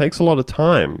 it takes a lot of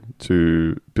time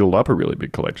to build up a really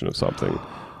big collection of something.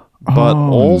 But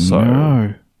also...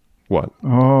 No. What?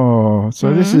 Oh,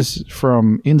 so this is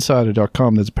from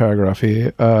Insider.com. There's a paragraph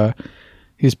here.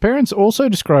 His parents also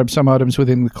described some items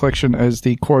within the collection as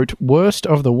the, quote, worst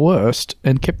of the worst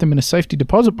and kept them in a safety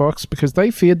deposit box because they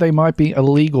feared they might be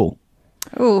illegal.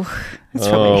 Ooh, it's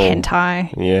probably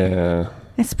hentai. Yeah.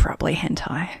 It's probably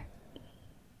hentai.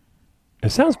 It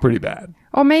sounds pretty bad.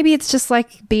 Or maybe it's just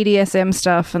like BDSM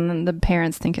stuff and then the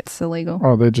parents think it's illegal.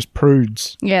 Oh, they're just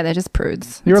prudes. Yeah, they're just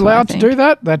prudes. You're That's what I allowed to think. do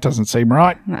that? That doesn't seem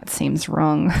right. That seems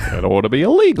wrong. It ought to be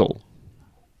illegal.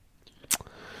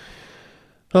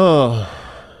 Oh,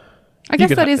 I guess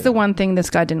could that ha- is the one thing this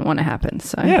guy didn't want to happen.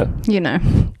 So, Yeah. you know,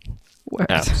 worked.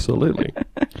 absolutely.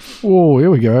 Oh, here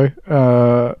we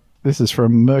go. This is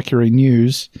from Mercury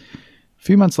News. A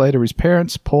few months later, his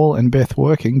parents, Paul and Beth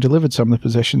Working, delivered some of the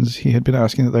possessions he had been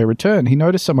asking that they return. He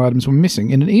noticed some items were missing.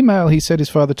 In an email, he said his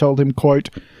father told him, quote,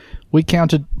 "We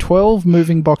counted 12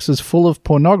 moving boxes full of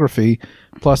pornography,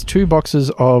 plus 2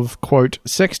 boxes of, quote,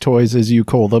 sex toys, as you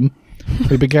call them.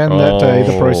 We began that day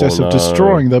the process no. of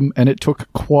destroying them, and it took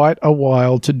quite a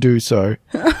while to do so."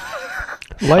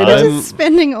 Later... Just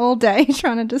spending all day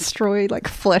trying to destroy like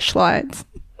fleshlights.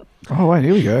 Oh, wait,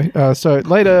 here we go. So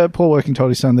later, Paul Working told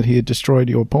his son that he had destroyed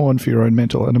your porn for your own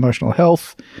mental and emotional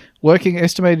health. Working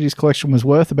estimated his collection was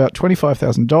worth about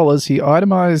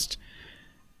 $25,000.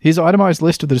 His itemized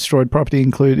list of the destroyed property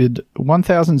included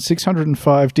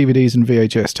 1,605 DVDs and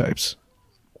VHS tapes.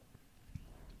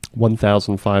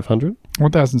 1,500?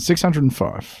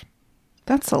 1,605.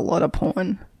 That's a lot of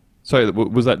porn. Sorry,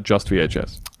 was that just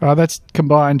VHS? That's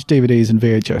combined DVDs and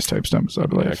VHS tapes numbers, I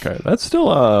believe. Okay, that's still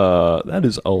that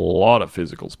is a lot of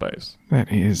physical space.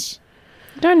 That is.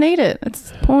 You don't need it.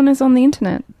 Porn is on the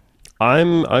internet.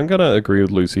 I'm gonna agree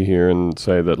with Lucy here and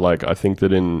say that like I think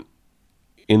that in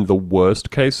the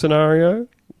worst case scenario,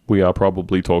 we are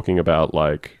probably talking about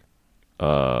like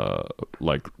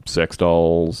sex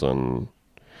dolls and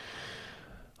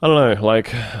I don't know,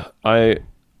 like I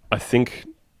think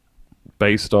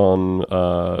based on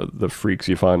the freaks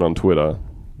you find on Twitter,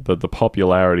 that the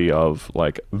popularity of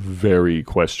like very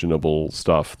questionable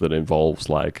stuff that involves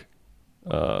like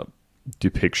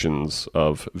depictions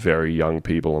of very young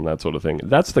people and that sort of thing,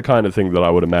 that's the kind of thing that I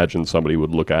would imagine somebody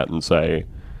would look at and say,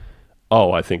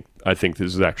 "Oh, I think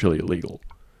this is actually illegal."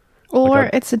 Or Like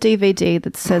it's a DVD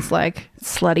that says like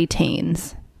slutty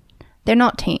teens. They're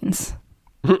not teens.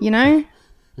 You know?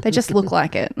 They just look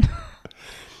like it.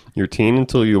 You're teen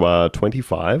until you are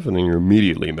 25, and then you're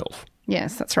immediately MILF.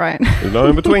 Yes, that's right. There's no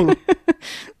in between.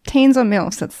 Teens or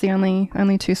MILFs, that's the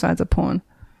only two sides of porn.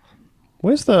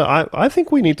 Where's the... I think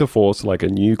we need to force like a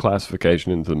new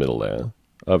classification into the middle there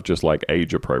of just like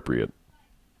age-appropriate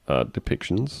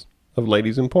depictions of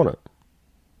ladies in porno.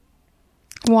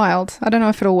 Wild. I don't know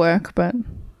if it'll work, but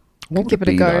What give would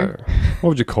it a be, go. though? What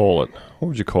would you call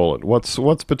it?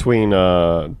 What's between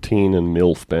teen and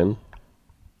MILF, Ben?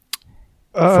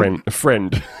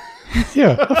 Friend.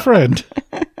 Yeah, a friend.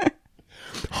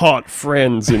 Hot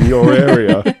friends in your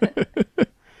area.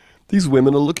 These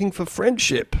women are looking for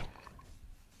friendship.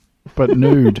 But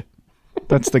nude.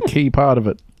 That's the key part of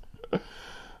it.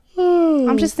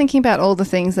 I'm just thinking about all the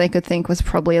things they could think was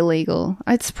probably illegal.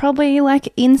 It's probably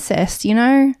like incest, you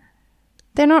know?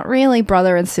 They're not really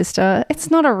brother and sister. It's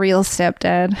not a real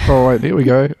stepdad. Oh, wait, here we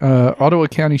go. Ottawa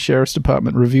County Sheriff's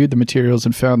Department reviewed the materials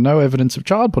and found no evidence of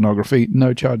child pornography.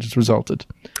 No charges resulted.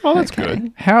 Oh, that's Okay.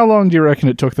 good. How long do you reckon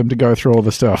it took them to go through all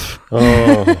the stuff?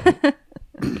 Oh.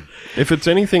 If it's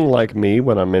anything like me,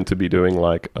 when I'm meant to be doing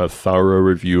like a thorough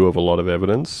review of a lot of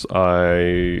evidence,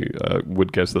 I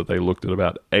would guess that they looked at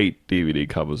about 8 DVD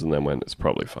covers and then went, it's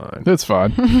probably fine. That's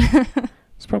fine.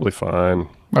 It's probably fine.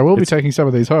 I will be taking some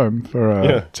of these home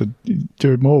for to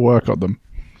do more work on them.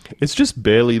 It's just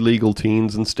barely legal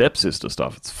teens and stepsister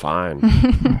stuff. It's fine.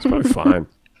 It's probably fine.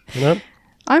 You know?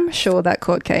 I'm sure that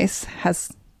court case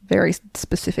has very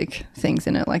specific things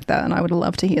in it like that, and I would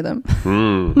love to hear them.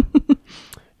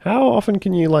 How often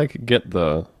can you like get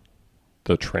the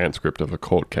transcript of a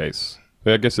court case?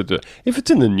 I guess if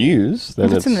it's in the news, then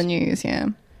If it's in the news, yeah.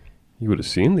 you would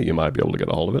assume that you might be able to get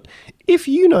a hold of it. If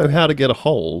you know how to get a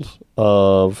hold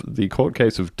of the court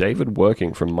case of David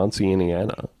Working from Muncie,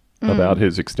 Indiana, about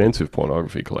his extensive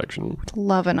pornography collection,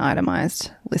 Love an itemized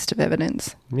list of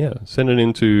evidence. yeah, send it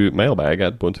into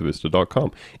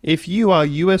mailbag@buntavista.com. If you are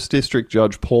U.S. District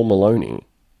Judge Paul Maloney,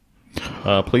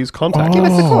 please contact Give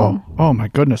us. us a call. Oh my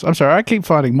goodness! I'm sorry. I keep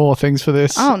finding more things for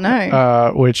this. Oh,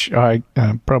 no. Which I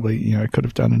probably could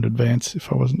have done in advance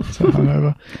if I wasn't so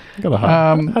hungover.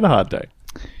 Had a hard day.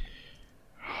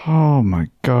 Oh my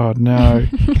god, no.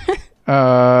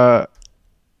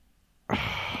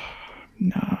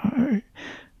 No.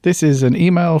 This is an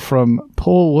email from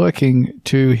Paul Working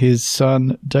to his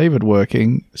son David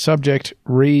Working. Subject: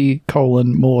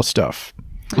 more stuff.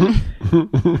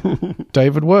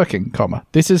 David Working, comma.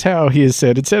 This is how he is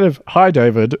said. Instead of "Hi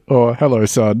David" or "Hello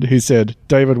son," he said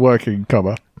David Working,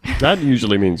 comma. That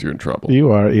usually means you're in trouble.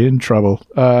 You are in trouble.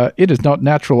 It is not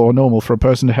natural or normal for a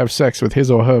person to have sex with his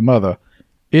or her mother.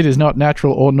 It is not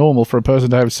natural or normal for a person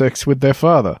to have sex with their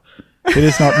father. It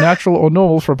is not natural or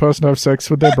normal for a person to have sex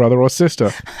with their brother or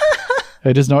sister.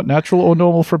 It is not natural or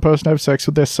normal for a person to have sex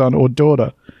with their son or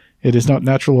daughter. It is not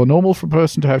natural or normal for a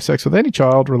person to have sex with any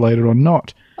child, related or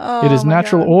not. It is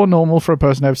natural or normal for a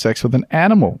person to have sex with an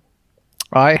animal.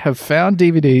 I have found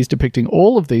DVDs depicting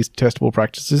all of these detestable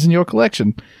practices in your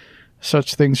collection.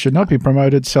 Such things should not be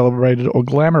promoted, celebrated, or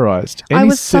glamorized. I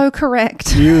was so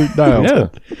correct. You nailed Yeah.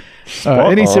 it.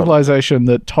 Any on. civilization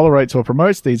that tolerates or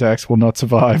promotes these acts will not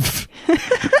survive.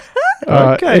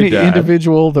 Okay, any Dad.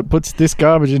 individual that puts this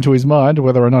garbage into his mind,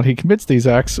 whether or not he commits these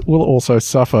acts, will also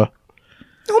suffer.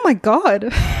 Oh, my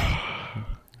God.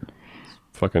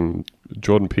 Fucking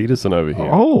Jordan Peterson over here.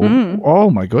 Oh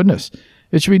my goodness.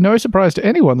 It should be no surprise to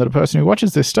anyone that a person who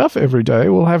watches this stuff every day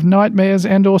will have nightmares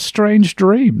and or strange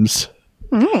dreams.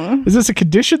 Is this a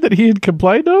condition that he had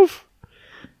complained of?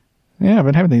 Yeah, I've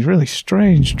been having these really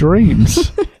strange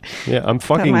dreams. Yeah, I'm Got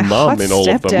fucking my mum hot in all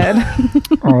of them.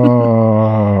 stepdad.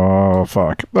 Oh,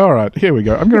 fuck. All right, here we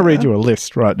go. I'm going to read you a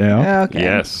list right now. Okay.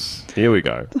 Yes, here we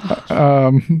go.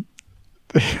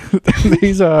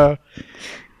 These are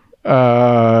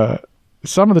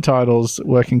some of the titles: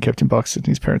 Working kept in boxes in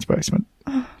his parents' basement.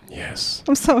 Yes,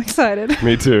 I'm so excited.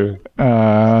 me too.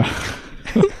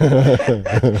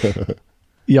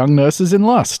 Young nurses in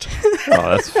lust.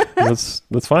 Oh,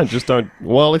 that's fine. Just don't.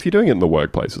 Well, if you're doing it in the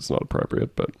workplace, it's not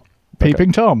appropriate. But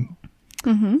Peeping Tom.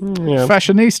 yeah,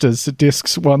 Fashionistas,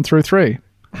 discs 1 through 3.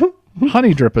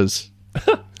 Honey Drippers.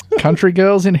 Country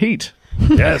Girls in Heat.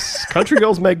 yes, country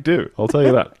girls make do. I'll tell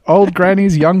you that. Old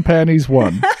Granny's Young Panties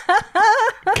 1.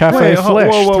 Cafe Whoa,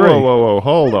 Flesh whoa, 3. whoa!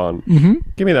 Hold on.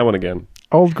 Give me that one again.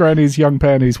 Old Granny's Young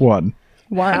Panties 1.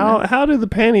 How do the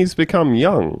panties become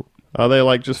young? Are they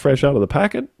like just fresh out of the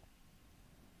packet?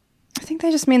 I think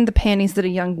they just mean the panties that a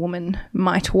young woman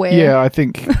might wear. Yeah, I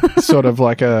think sort of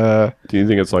like a... Do you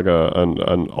think it's like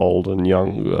an old and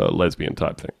young lesbian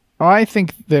type thing? I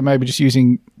think they're maybe just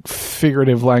using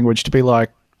figurative language to be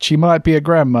like, she might be a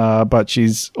grandma, but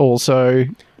she's also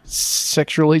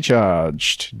sexually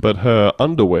charged. But her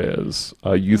underwears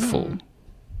are youthful.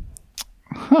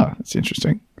 Huh, that's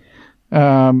interesting.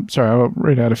 Sorry, I'll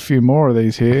read out a few more of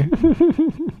these here.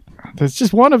 There's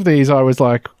just one of these I was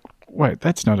like, wait,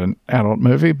 that's not an adult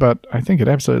movie, but I think it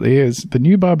absolutely is. The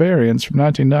New Barbarians from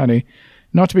 1990.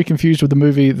 Not to be confused with the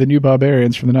movie The New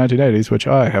Barbarians from the 1980s, which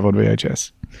I have on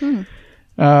VHS.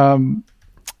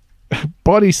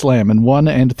 Body Slam in 1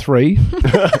 and 3.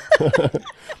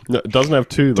 No, it doesn't have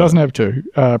two, though. Doesn't have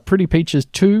 2. Pretty Peaches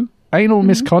 2. Anal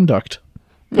Misconduct.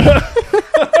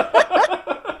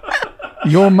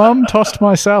 Your Mum Tossed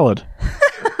My Salad.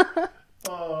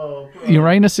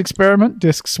 Uranus Experiment,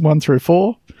 discs 1 through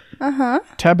 4.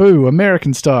 Taboo,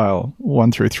 American Style,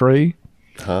 1 through 3.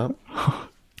 Huh?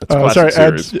 That's a classic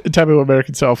series. Taboo,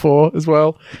 American Style 4 as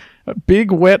well.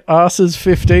 Big Wet Asses,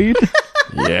 15.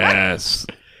 Yes.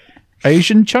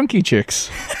 Asian Chunky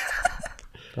Chicks.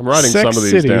 I'm writing Sex some of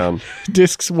these City, down.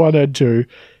 Discs 1 and 2.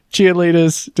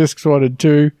 Cheerleaders, Discs 1 and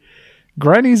 2.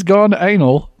 Granny's Gone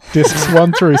Anal, Discs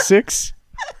 1 through 6.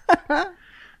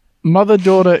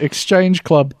 Mother-Daughter Exchange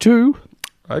Club 2.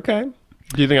 Okay.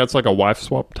 Do you think that's like a wife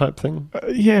swap type thing?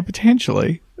 Yeah,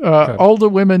 potentially. Older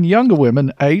Women, Younger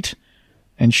Women, 8.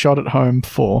 And Shot at Home,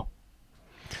 4.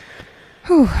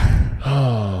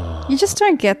 You just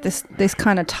don't get this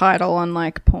kind of title on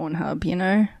like Pornhub, you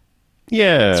know?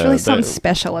 Yeah. It's really something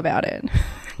special about it.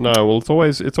 No, well, it's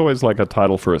always like a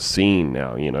title for a scene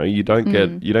now. You know, you don't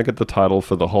get the title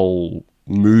for the whole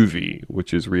movie,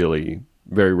 which is really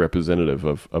very representative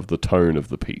of the tone of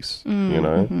the piece. You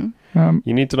know,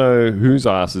 you need to know whose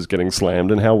ass is getting slammed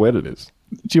and how wet it is.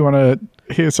 Do you want to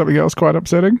hear something else quite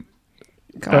upsetting?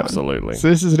 Absolutely. So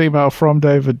this is an email from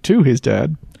David to his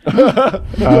dad,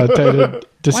 dated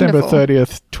December Wonderful.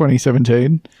 30th,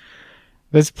 2017.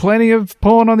 There's plenty of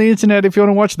porn on the internet if you want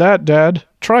to watch that, Dad.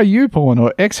 Try YouPorn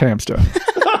or X-Hamster.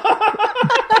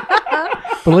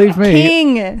 Believe me,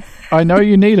 King! I know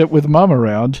you need it with Mum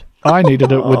around. I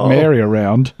needed it with Mary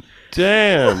around.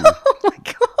 Damn. Oh my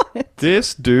God.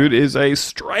 This dude is a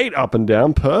straight up and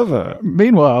down pervert.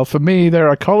 Meanwhile, for me, there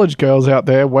are college girls out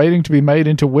there waiting to be made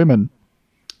into women.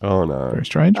 Oh no. Very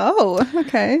strange. Oh,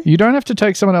 okay. You don't have to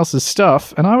take someone else's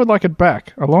stuff, and I would like it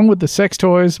back, along with the sex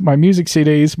toys, my music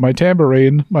CDs, my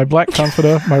tambourine, my black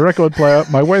comforter, my record player,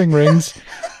 my wedding rings,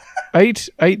 8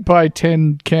 by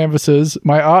 10 canvases,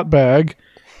 my art bag,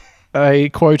 a,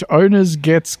 quote, owner's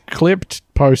gets clipped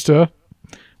poster,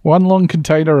 one long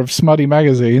container of smutty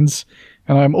magazines,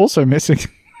 and I'm also missing,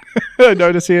 I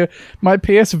notice here, my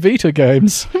PS Vita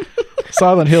games.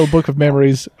 Silent Hill, Book of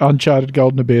Memories, Uncharted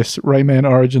Golden Abyss, Rayman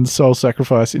Origins, Soul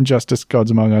Sacrifice, Injustice,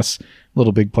 Gods Among Us,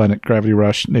 Little Big Planet, Gravity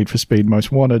Rush, Need for Speed, Most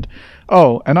Wanted.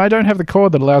 Oh, and I don't have the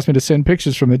cord that allows me to send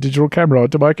pictures from the digital camera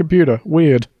onto my computer.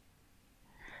 Weird.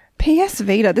 PS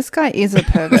Vita, this guy is a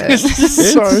pervert. This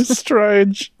is so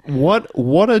strange.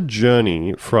 What a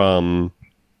journey from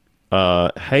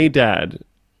hey dad,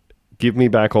 give me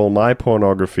back all my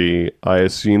pornography. I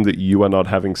assume that you are not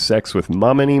having sex with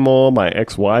mum anymore. My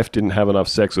ex-wife didn't have enough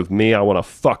sex with me. I want to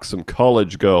fuck some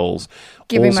college girls.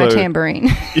 Give me my Also, tambourine.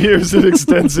 Here's an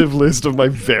extensive list of my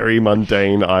very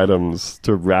mundane items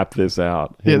to wrap this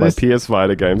out. Yeah, My this- PS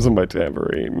Vita games and my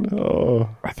tambourine. Oh.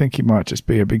 I think he might just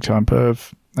be a big time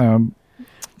perv. But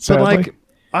Sadly.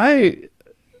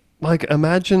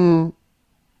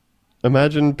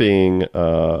 imagine being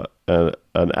an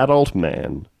adult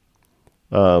man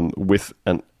with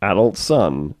an adult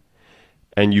son,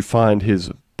 and you find his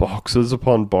boxes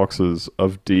upon boxes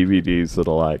of DVDs that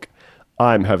are like,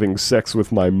 I'm having sex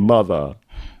with my mother.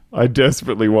 I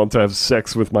desperately want to have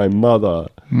sex with my mother.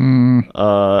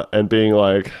 And being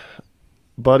like,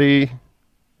 buddy,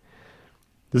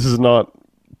 this is not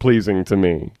pleasing to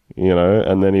me, you know?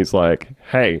 And then he's like,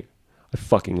 hey, I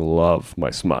fucking love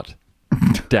my smut.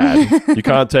 Dad, you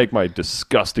can't take my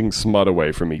disgusting smut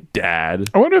away from me, Dad.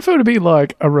 I wonder if it would be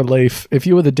like a relief if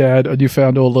you were the dad and you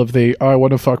found all of the I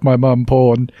want to fuck my mum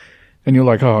porn and you're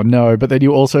like, oh no, but then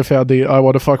you also found the I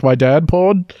want to fuck my dad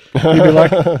porn. You'd be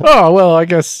like, oh, well, I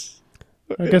guess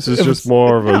it's just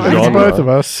more of a it's genre. both of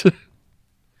us.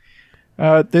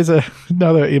 There's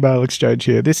another email exchange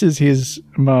here. This is his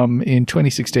mum in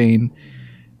 2016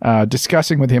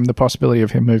 discussing with him the possibility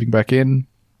of him moving back in.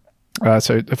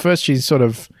 So at first she's sort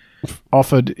of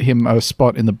offered him a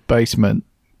spot in the basement,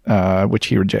 which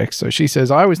he rejects. So she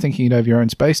says, I was thinking you'd have your own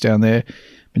space down there,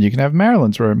 but you can have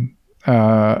Marilyn's room.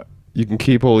 You can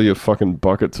keep all your fucking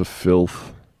buckets of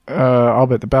filth. I'll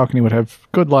bet the balcony would have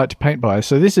good light to paint by.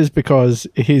 So this is because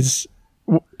his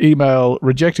email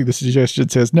rejecting the suggestion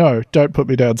says, no, don't put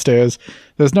me downstairs.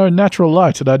 There's no natural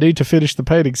light and I need to finish the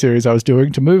painting series I was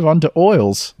doing to move on to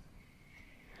oils.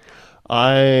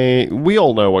 We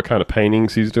all know what kind of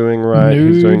paintings he's doing, right?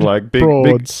 Nude he's doing like big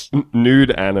broads.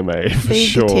 nude anime for Big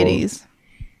sure. titties.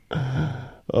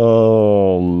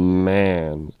 Oh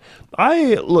man.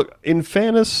 In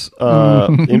fairness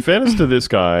to this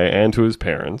guy and to his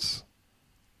parents,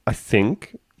 I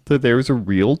think that there is a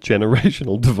real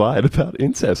generational divide about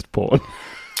incest porn.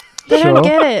 They Sure. don't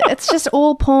get it. It's just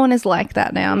all porn is like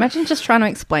that now. Imagine just trying to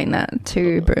explain that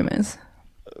to boomers.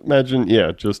 Imagine,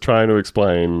 just trying to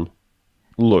explain,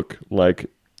 look,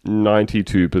 like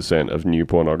 92% of new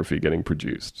pornography getting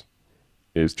produced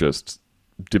is just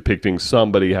depicting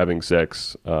somebody having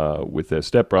sex with their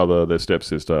stepbrother, their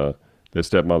stepsister, their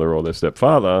stepmother, or their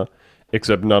stepfather,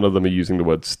 except none of them are using the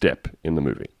word step in the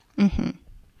movie.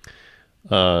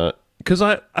 Because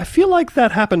I feel like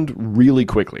that happened really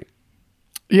quickly.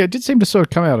 Yeah, it did seem to sort of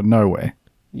come out of nowhere.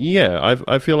 Yeah,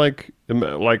 I feel like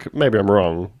maybe I'm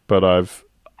wrong, but I've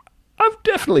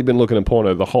definitely been looking at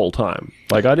porno the whole time.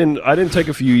 Like I didn't take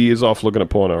a few years off looking at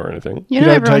porno or anything. You You know,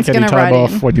 don't everyone's take going any to time write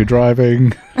off in. when you're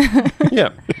driving. Yeah.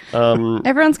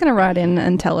 Everyone's going to write in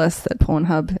and tell us that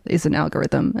Pornhub is an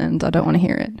algorithm, and I don't want to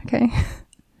hear it. Okay.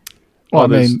 Well, I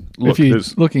there's- mean, look, if you're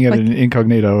there's- looking at Like- it in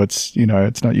incognito, it's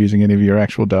it's not using any of your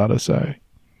actual data. So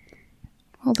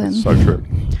Well then. So true.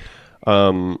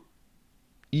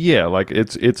 Yeah, like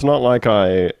it's not like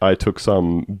I took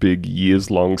some big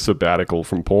years-long sabbatical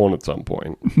from porn at some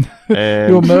point. you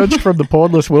And emerged from the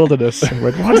pornless wilderness and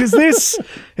went, "What is this?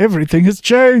 Everything has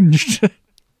changed."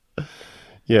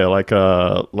 yeah, like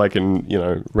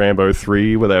in, Rambo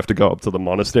 3 where they have to go up to the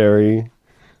monastery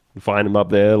and find him up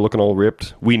there looking all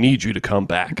ripped. We need you to come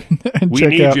back. and We check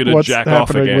need out you to what's jack off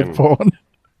happening again. with porn.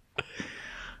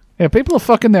 Yeah, people are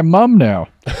fucking their mum now.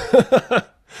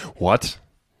 What?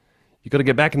 You got to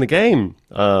get back in the game.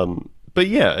 But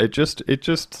yeah, it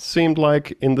just seemed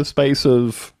like in the space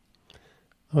of,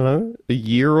 I don't know, a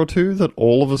year or two that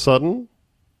all of a sudden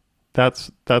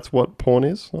that's what porn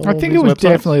is. on I all think these it was websites.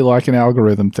 definitely like an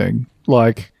algorithm thing.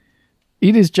 Like,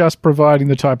 it is just providing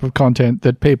the type of content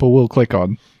that people will click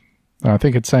on. I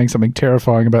think it's saying something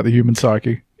terrifying about the human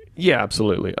psyche. Yeah,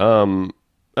 absolutely. And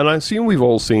I assume we've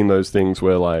all seen those things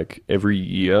where, like, every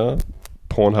year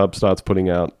Pornhub starts putting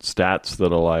out stats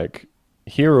that are like,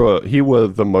 here were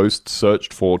the most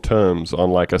searched for terms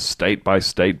on like a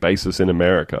state-by-state basis in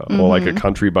America, or like a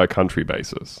country-by-country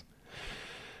basis.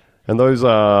 And those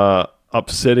are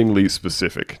upsettingly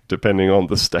specific, depending on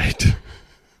the state.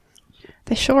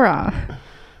 They sure are.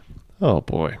 Oh,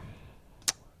 boy.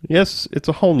 Yes, it's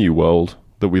a whole new world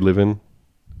that we live in.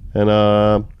 And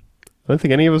I don't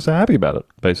think any of us are happy about it,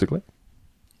 basically.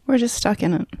 We're just stuck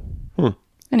in it.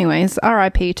 Anyways,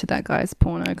 RIP to that guy's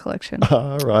porno collection.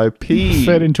 R.I.P.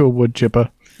 Fed into a wood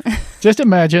chipper. Just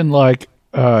imagine, like,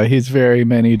 his very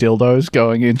many dildos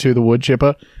going into the wood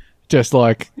chipper, just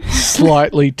like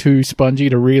slightly too spongy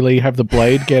to really have the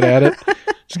blade get at it.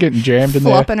 Just getting jammed in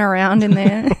there. Flopping around in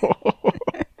there.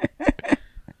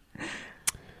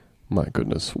 My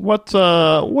goodness. What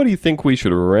do you think we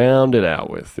should round it out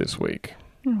with this week?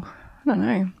 I don't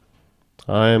know.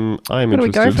 I'm Where do we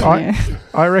go interested. from here?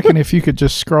 I reckon if you could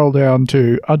just scroll down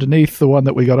to underneath the one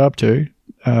that we got up to,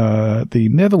 the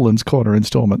Netherlands corner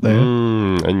installment there.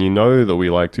 And you know that we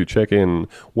like to check in.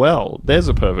 Well, there's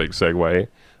a perfect segue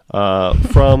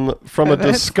from a Pervert.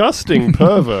 disgusting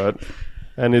pervert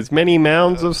and his many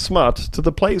mounds of smut to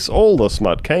the place all the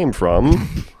smut came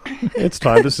from. It's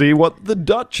time to see what the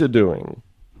Dutch are doing.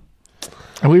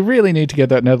 And we really need to get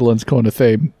that Netherlands corner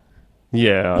theme.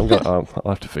 Yeah, I'll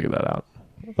have to figure that out.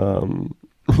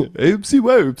 Oopsie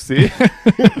whoopsie.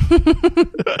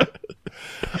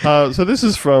 So this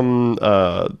is from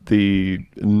the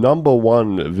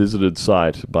 #1 visited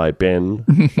site by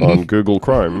Ben on Google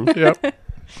Chrome. Yep.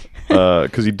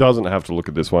 Because he doesn't have to look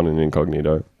at this one in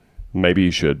incognito. Maybe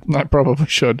he should. I probably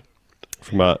should.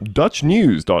 From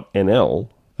DutchNews.nl.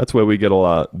 That's where we get all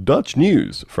our Dutch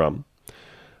news from.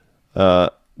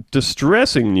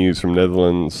 Distressing news from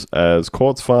Netherlands as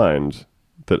courts find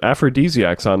that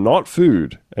aphrodisiacs are not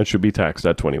food and should be taxed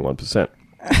at 21%.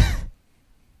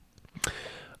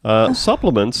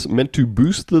 Supplements meant to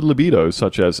boost the libido,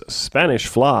 such as Spanish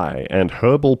fly and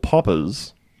herbal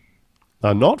poppers,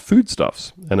 are not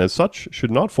foodstuffs, and as such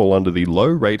should not fall under the low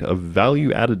rate of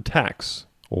value-added tax,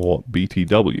 or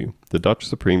BTW, the Dutch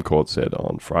Supreme Court said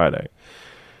on Friday.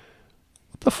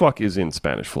 What the fuck is in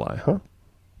Spanish fly, huh?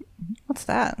 What's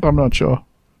that? I'm not sure.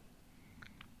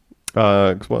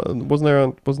 'Cause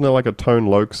wasn't there like a Tone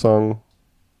Loc song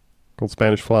called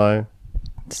Spanish Fly?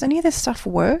 Does any of this stuff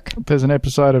work? There's an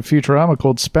episode of Futurama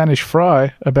called Spanish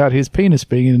Fry about his penis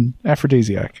being an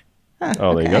aphrodisiac.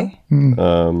 Oh, there Okay. you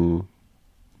go.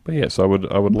 But yes, I would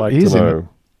like to Is in know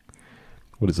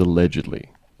what is allegedly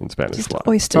in Spanish Just fly.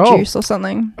 oyster Oh. juice or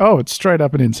something. Oh, it's straight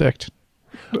up an insect.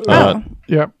 Oh,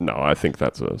 Yep. No, I think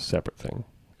that's a separate thing,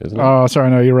 isn't it? Oh, sorry,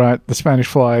 no, you're right. The Spanish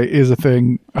fly is a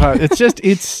thing.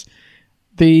 It's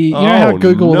the you know how Oh,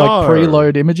 Google no. like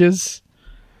preload images.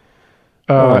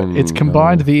 It's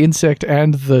combined the insect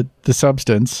and the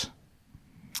substance.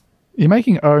 You're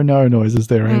making oh no noises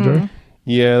there, Andrew.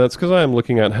 Yeah, that's because I am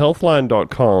looking at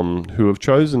healthline.com, who have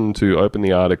chosen to open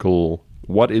the article,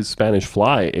 What is Spanish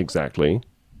Fly Exactly?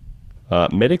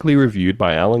 Medically reviewed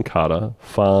by Alan Carter,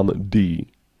 Farm D.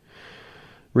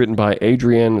 Written by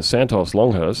Adrienne Santos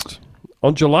Longhurst.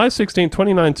 on July 16,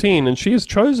 2019, and she has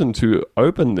chosen to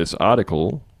open this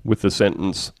article with the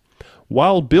sentence,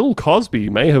 "While Bill Cosby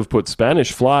may have put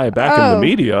Spanish fly back in the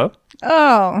media..."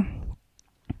 Oh.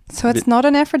 So it's not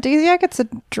an aphrodisiac, it's a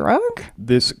drug?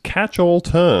 This catch-all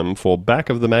term for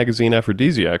back-of-the-magazine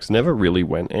aphrodisiacs never really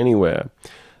went anywhere.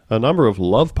 A number of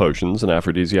love potions and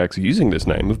aphrodisiacs using this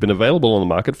name have been available on the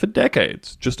market for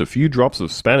decades. Just a few drops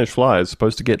of Spanish fly is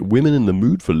supposed to get women in the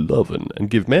mood for lovin' and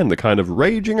give men the kind of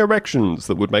raging erections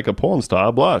that would make a porn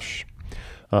star blush.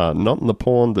 Not in the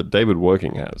porn that David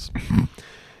Working has.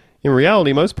 In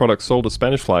reality, most products sold as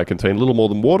Spanish fly contain little more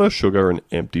than water, sugar, and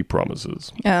empty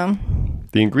promises.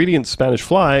 The ingredient Spanish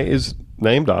fly is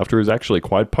named after is actually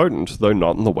quite potent, though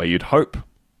not in the way you'd hope.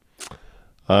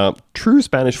 True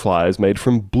Spanish fly is made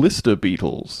from blister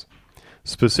beetles,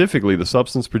 specifically the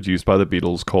substance produced by the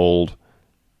beetles called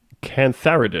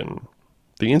cantharidin.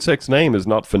 The insect's name is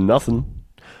not for nothing.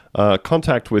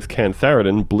 Contact with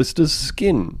cantharidin blisters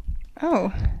skin.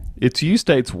 Oh. Its use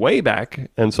dates way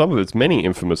back, and some of its many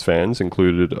infamous fans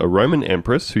included a Roman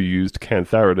empress who used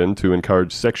cantharidin to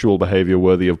encourage sexual behavior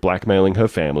worthy of blackmailing her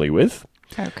family with,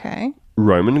 Okay.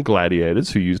 Roman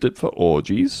gladiators who used it for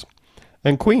orgies,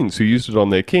 and queens who used it on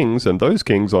their kings and those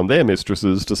kings on their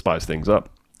mistresses to spice things up.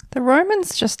 The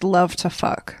Romans just love to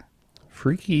fuck.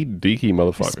 Freaky deaky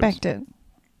motherfuckers. Respect it.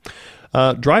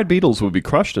 Dried beetles would be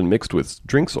crushed and mixed with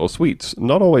drinks or sweets,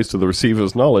 not always to the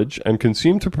receiver's knowledge, and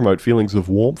consumed to promote feelings of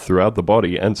warmth throughout the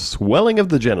body and swelling of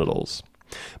the genitals.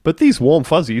 But these warm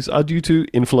fuzzies are due to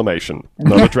inflammation,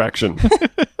 not attraction.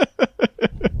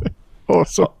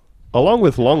 Awesome. Along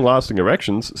with long-lasting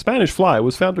erections, Spanish fly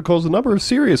was found to cause a number of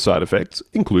serious side effects,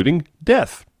 including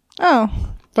death. Oh.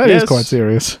 That is Yes. quite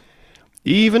serious.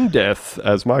 Even death,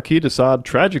 as Marquis de Sade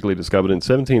tragically discovered in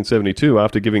 1772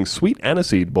 after giving sweet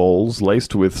aniseed balls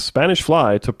laced with Spanish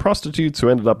fly to prostitutes who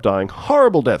ended up dying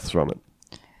horrible deaths from it.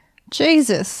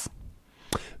 Jesus.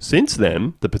 Since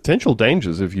then, the potential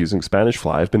dangers of using Spanish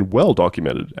fly have been well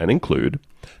documented and include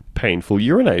painful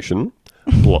urination,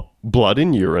 blood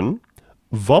in urine,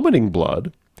 vomiting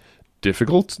blood,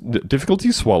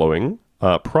 difficulty swallowing,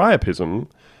 priapism,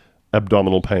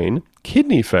 abdominal pain,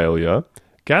 kidney failure,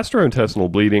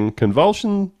 gastrointestinal bleeding,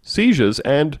 convulsion, seizures,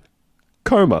 and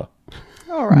coma.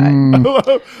 All right.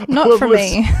 Not for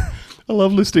me. I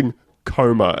love listing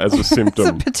coma as a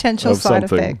symptom. It's a potential of side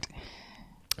something. effect.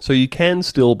 So you can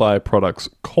still buy products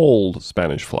called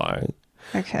Spanish fly,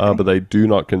 Okay. but they do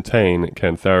not contain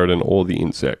cantharidin or the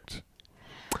insect.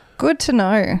 Good to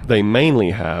know. They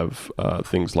mainly have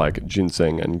things like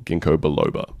ginseng and ginkgo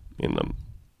biloba in them.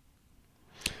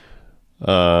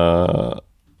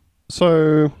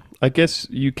 So I guess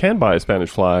you can buy a Spanish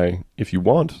fly if you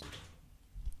want,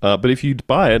 but if you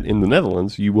buy it in the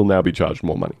Netherlands, you will now be charged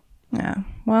more money. Yeah.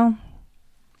 Well,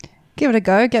 give it a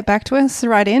go. Get back to us.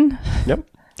 Write in. Yep.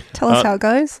 Tell us how it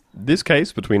goes. This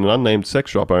case between an unnamed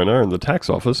sex shop owner and the tax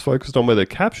office focused on whether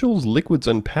capsules, liquids,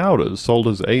 and powders sold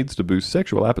as aids to boost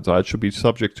sexual appetite should be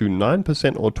subject to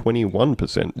 9% or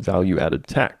 21% value-added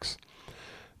tax.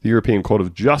 The European Court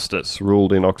of Justice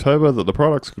ruled in October that the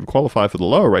products could qualify for the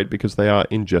lower rate because they are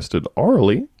ingested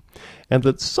orally, and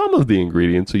that some of the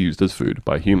ingredients are used as food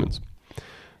by humans.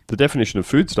 The definition of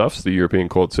foodstuffs, the European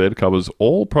Court said, covers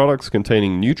all products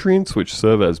containing nutrients which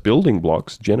serve as building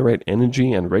blocks, generate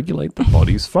energy, and regulate the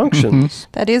body's functions.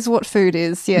 That is what food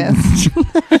is, yes.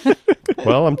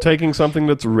 Well, I'm taking something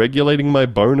that's regulating my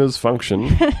boner's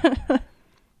function.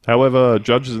 However,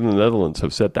 judges in the Netherlands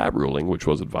have set that ruling, which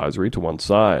was advisory, to one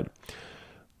side.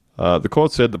 The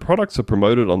court said the products are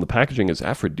promoted on the packaging as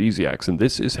aphrodisiacs, and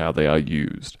this is how they are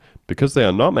used. Because they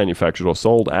are not manufactured or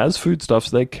sold as foodstuffs,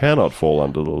 they cannot fall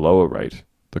under the lower rate,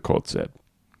 the court said.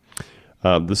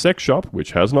 The sex shop,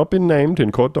 which has not been named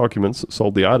in court documents,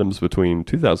 sold the items between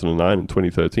 2009 and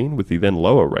 2013 with the then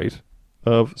lower rate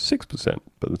of 6%.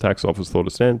 But the tax office thought a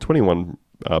stand 21%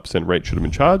 rate should have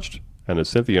been charged and has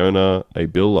sent the owner a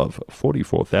bill of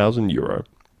 €44,000.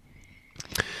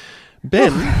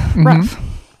 Ben, Rough.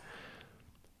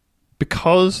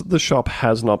 because the shop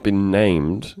has not been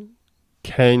named,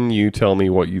 can you tell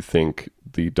me what you think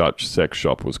the Dutch sex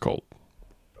shop was called?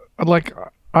 Like,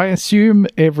 I assume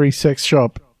every sex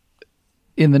shop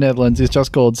in the Netherlands is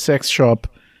just called sex shop,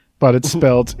 but it's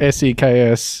spelled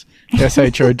SEKS-SHOPP,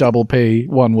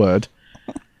 one word.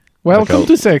 Welcome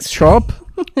to sex shop.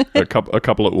 A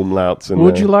couple of umlauts in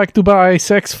Would there. you like to buy a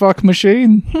sex fuck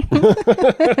machine?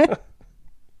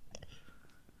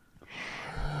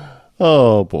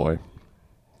 Oh, boy.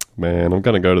 Man, I'm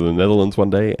going to go to the Netherlands one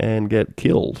day and get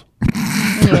killed.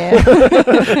 Yeah.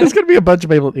 There's going to be a bunch of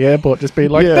people at the airport just being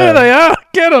like, Yeah. there they are,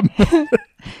 get them.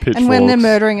 pitchforks, And when they're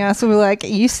murdering us, we're like,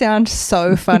 you sound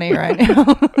so funny right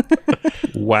now.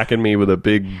 whacking me with a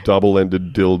big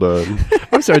double-ended dildo.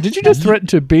 I'm sorry, did you just threaten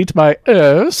to beat my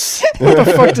ass? What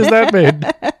the fuck does that mean?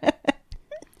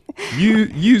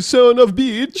 You son of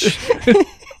bitch!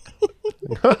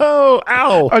 Oh,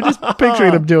 ow! I'm just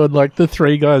picturing him doing like the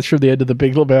three guys from the end of the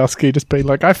Big Lebowski, just being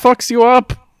like, I fucks you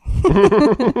up.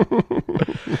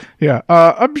 Yeah,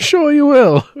 I'm sure you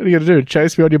will. What are you going to do?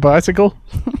 Chase me on your bicycle?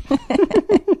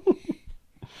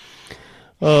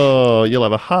 Oh, you'll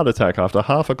have a heart attack after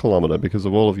half a kilometre because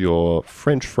of all of your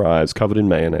French fries covered in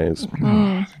mayonnaise.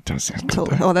 It does sound good.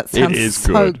 Oh, that sounds is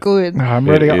so good. No, I'm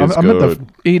ready. I'm is at the good.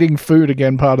 eating food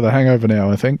again part of the hangover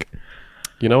now, I think.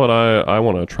 You know what I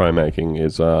want to try making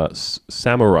is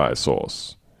samurai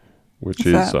sauce, which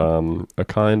What's is that? a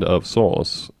kind of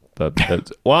sauce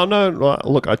that's... Well, no,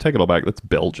 look, I take it all back. That's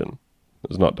Belgian.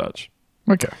 It's not Dutch.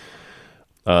 Okay.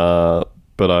 But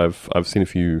I've seen a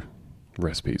few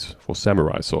recipes for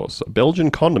samurai sauce, a Belgian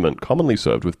condiment commonly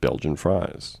served with Belgian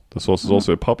fries. The sauce is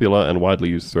also popular and widely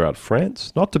used throughout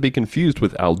France, not to be confused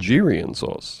with Algerian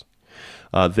sauce.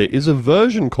 There is a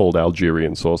version called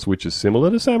Algerian sauce, which is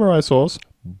similar to samurai sauce,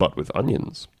 but with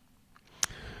onions.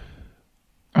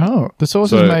 Oh, the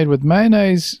sauce is made with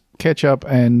mayonnaise, ketchup,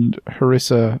 and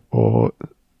harissa or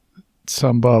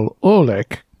sambal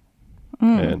oelek.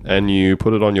 And you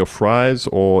put it on your fries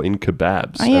or in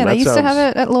kebabs. Oh, yeah, And they that used to sounds- have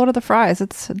it at Lord of the Fries.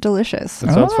 It's delicious.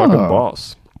 That sounds fucking Oh.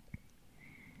 boss.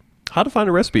 Hard to find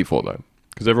a recipe for, though,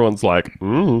 because everyone's like,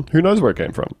 who knows where it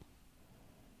came from?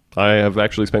 I have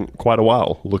actually spent quite a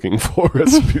while looking for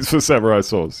recipes for samurai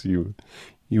sauce. You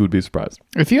would be surprised.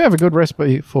 If you have a good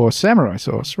recipe for samurai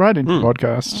sauce, write into the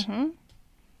podcast.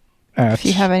 If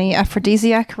you have any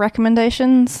aphrodisiac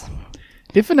recommendations,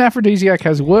 If an aphrodisiac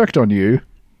has worked on you,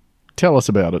 tell us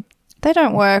about it. they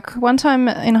don't work. One time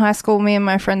in high school, me and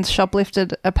my friends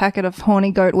shoplifted a packet of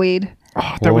horny goat weed.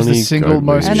 Oh, that was the Horny single goat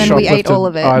most weed. And then we ate shoplifted all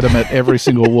of it. item at every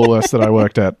single Woolworths that I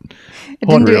worked at. It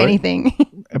didn't do really? anything.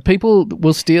 People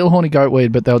will steal horny goat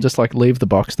weed, but they'll just like leave the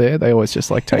box there. They always just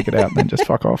like take it out and then just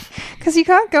fuck off. Because you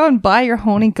can't go and buy your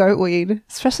horny goat weed,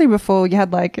 especially before you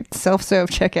had like self-serve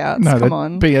checkouts. No, Come they'd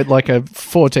on. be at like a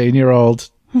 14-year-old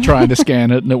trying to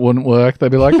scan it and it wouldn't work.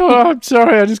 They'd be like, "Oh, I'm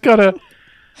sorry, I just got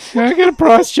I get a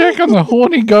price check on the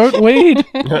horny goat weed.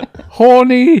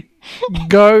 Horny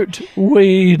goat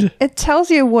weed It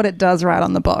tells you what it does right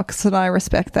on the box, and I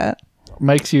respect that.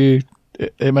 makes you.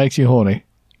 It makes you horny.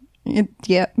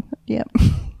 Yep.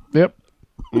 Yep.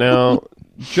 Now,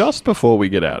 just before we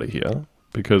get out of here,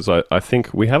 because I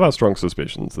think we have our strong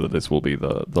suspicions that this will be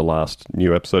the last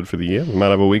new episode for the year. We might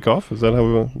have a week off. Is that how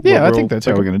we're... Yeah, I think that's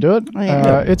how we're going to do it.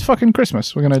 Yeah. It's fucking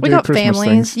Christmas. We're going to We do got Christmas families.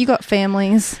 things. You got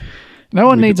families. No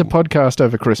one needs a podcast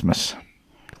over Christmas.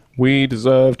 We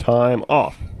deserve time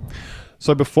off.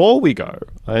 So before we go,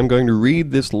 I am going to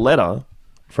read this letter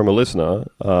from a listener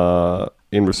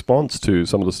in response to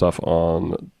some of the stuff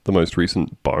on the most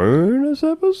recent bonus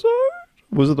episode.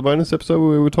 Was it the bonus episode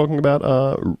where we were talking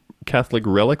about Catholic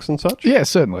relics and such? Yeah,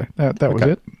 certainly. That was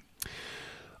Okay.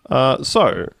 it.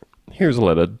 So, here's a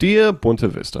letter. Dear Bunta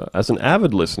Vista, as an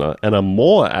avid listener and a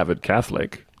more avid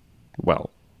Catholic, well,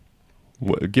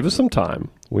 give us some time.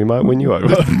 We might win you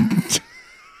over.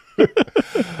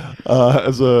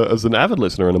 As an avid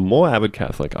listener and a more avid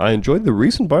Catholic, I enjoyed the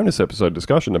recent bonus episode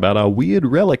discussion about our weird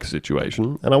relic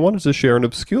situation, and I wanted to share an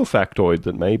obscure factoid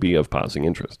that may be of passing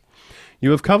interest.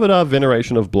 You have covered our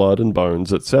veneration of blood and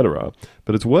bones, etc.,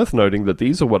 but it's worth noting that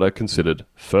these are what are considered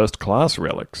first-class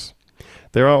relics.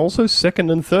 There are also second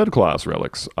and third-class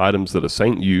relics, items that a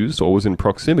saint used or was in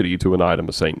proximity to an item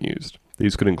a saint used.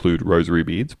 These could include rosary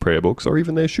beads, prayer books, or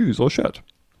even their shoes or shirt.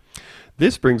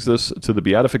 This brings us to the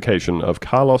beatification of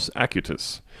Carlos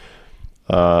Acutis,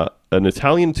 an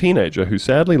Italian teenager who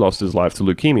sadly lost his life to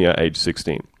leukemia aged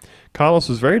 16. Carlos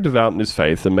was very devout in his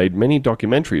faith and made many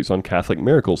documentaries on Catholic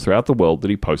miracles throughout the world that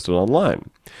he posted online.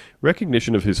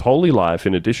 Recognition of his holy life,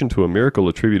 in addition to a miracle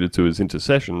attributed to his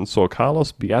intercession, saw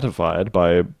Carlos beatified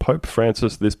by Pope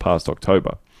Francis this past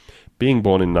October. Being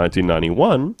born in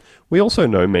 1991, we also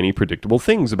know many predictable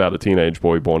things about a teenage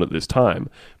boy born at this time.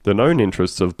 The known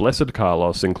interests of Blessed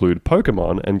Carlos include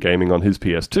Pokemon and gaming on his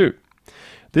PS2.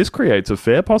 This creates a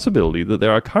fair possibility that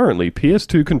there are currently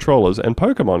PS2 controllers and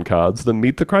Pokemon cards that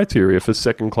meet the criteria for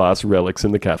second-class relics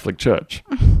in the Catholic Church.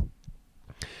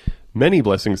 Many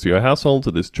blessings to your household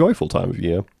at this joyful time of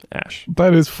year, Ash.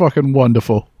 That is fucking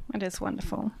wonderful. It is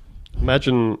wonderful.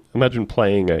 Imagine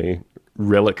playing a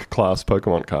relic class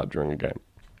Pokemon card during a game.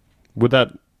 Would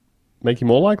that make you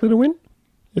more likely to win?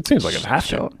 It seems like it'd have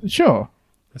to. Sure.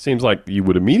 It seems like you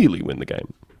would immediately win the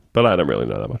game, but I don't really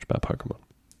know that much about Pokemon.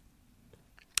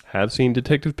 have seen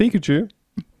Detective Pikachu.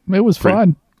 It was Pretty-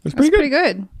 fine. It's That's pretty good. pretty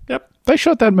good. Yep. They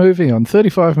shot that movie on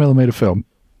 35mm film.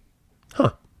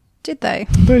 Did they?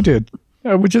 They did.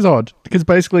 Which is odd, because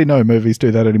basically no movies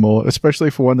do that anymore, especially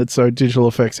for one that's so digital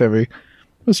effects heavy. It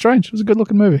was strange. It was a good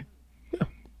looking movie.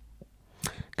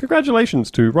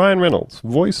 Congratulations to Ryan Reynolds,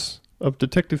 voice of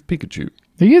Detective Pikachu.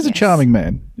 He is a Yes. charming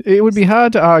man. It would be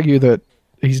hard to argue that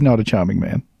he's not a charming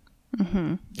man.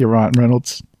 Mm-hmm. You're Ryan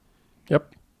Reynolds.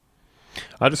 Yep.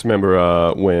 I just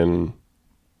remember when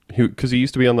because he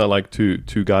used to be on that like two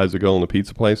guys a girl in a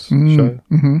pizza place show,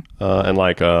 and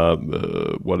like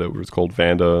whatever it's called,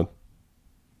 Van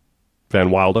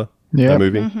Wilder, Yeah. that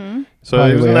movie. So Highly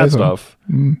he was in that liaison. stuff,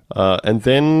 and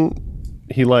then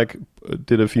he like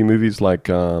did a few movies like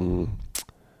the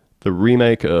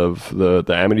remake of the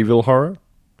Amityville Horror,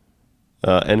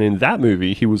 and in that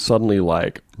movie he was suddenly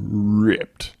like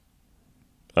ripped.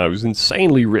 He was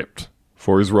insanely ripped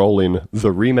for his role in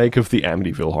the remake of the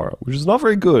Amityville Horror, which is not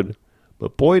very good,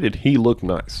 but boy did he look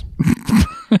nice.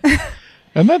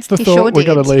 And that's the He thought sure we're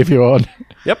going to did. leave you on.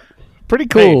 Yep. Pretty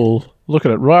cool.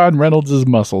 Looking at Ryan Reynolds'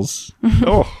 muscles.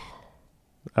 Oh,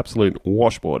 absolute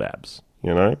washboard abs,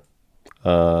 you know?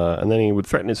 And then he would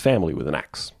threaten his family with an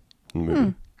axe in the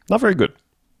movie. Not very good.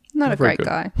 Not a Very great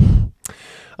good.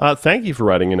 guy. Thank you for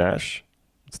writing in, Ash.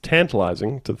 It's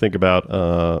tantalizing to think about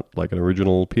like an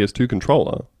original PS2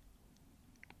 controller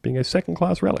being a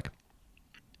second-class relic.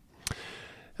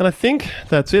 And I think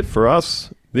that's it for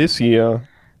us this year.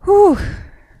 Whew.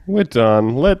 We're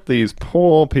done. Let these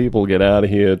poor people get out of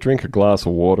here, drink a glass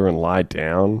of water, and lie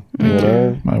down. You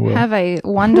know? I will. Have a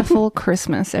wonderful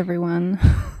Christmas, everyone.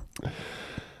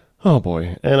 Oh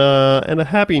boy, and a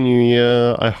happy New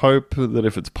Year. I hope that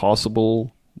if it's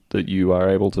possible, that you are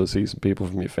able to see some people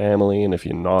from your family, and if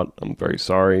you're not, I'm very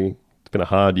sorry. It's been a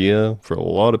hard year for a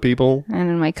lot of people.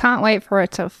 And we can't wait for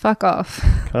it to fuck off.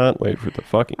 Can't wait for the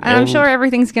fucking And I'm end. sure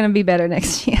everything's going to be better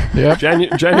next year. Yep.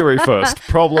 January 1st,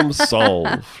 problem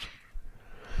solved.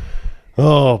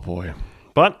 Oh boy.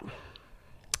 But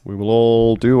we will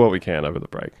all do what we can over the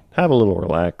break. Have a little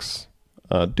relax.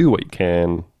 Do what you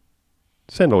can.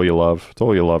 Send all your love to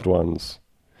all your loved ones.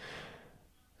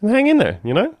 And hang in there,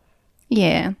 you know?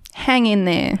 Yeah. Hang in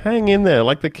there. Hang in there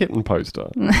like the kitten poster.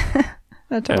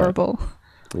 Adorable.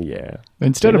 Yeah.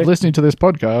 Instead of listening to this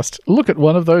podcast, look at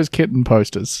one of those kitten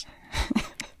posters.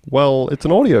 Well, it's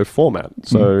an audio format,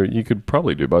 so you could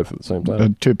probably do both at the same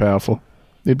time. Too powerful.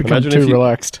 You'd become Imagine too if you-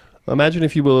 relaxed. Imagine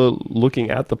if you were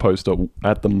looking at the poster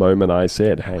at the moment I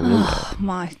said hang in there.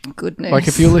 My goodness. Like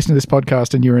if you're listening to this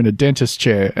podcast and you're in a dentist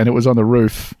chair and it was on the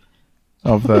roof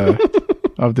of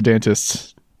the of the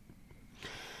dentist's.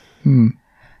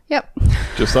 Yep.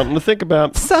 Just something to think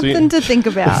about. Something to think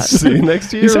about. See you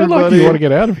next year, You sound like everybody. you want to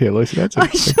get out of here, Lucy. That's I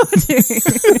it. sure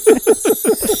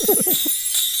do.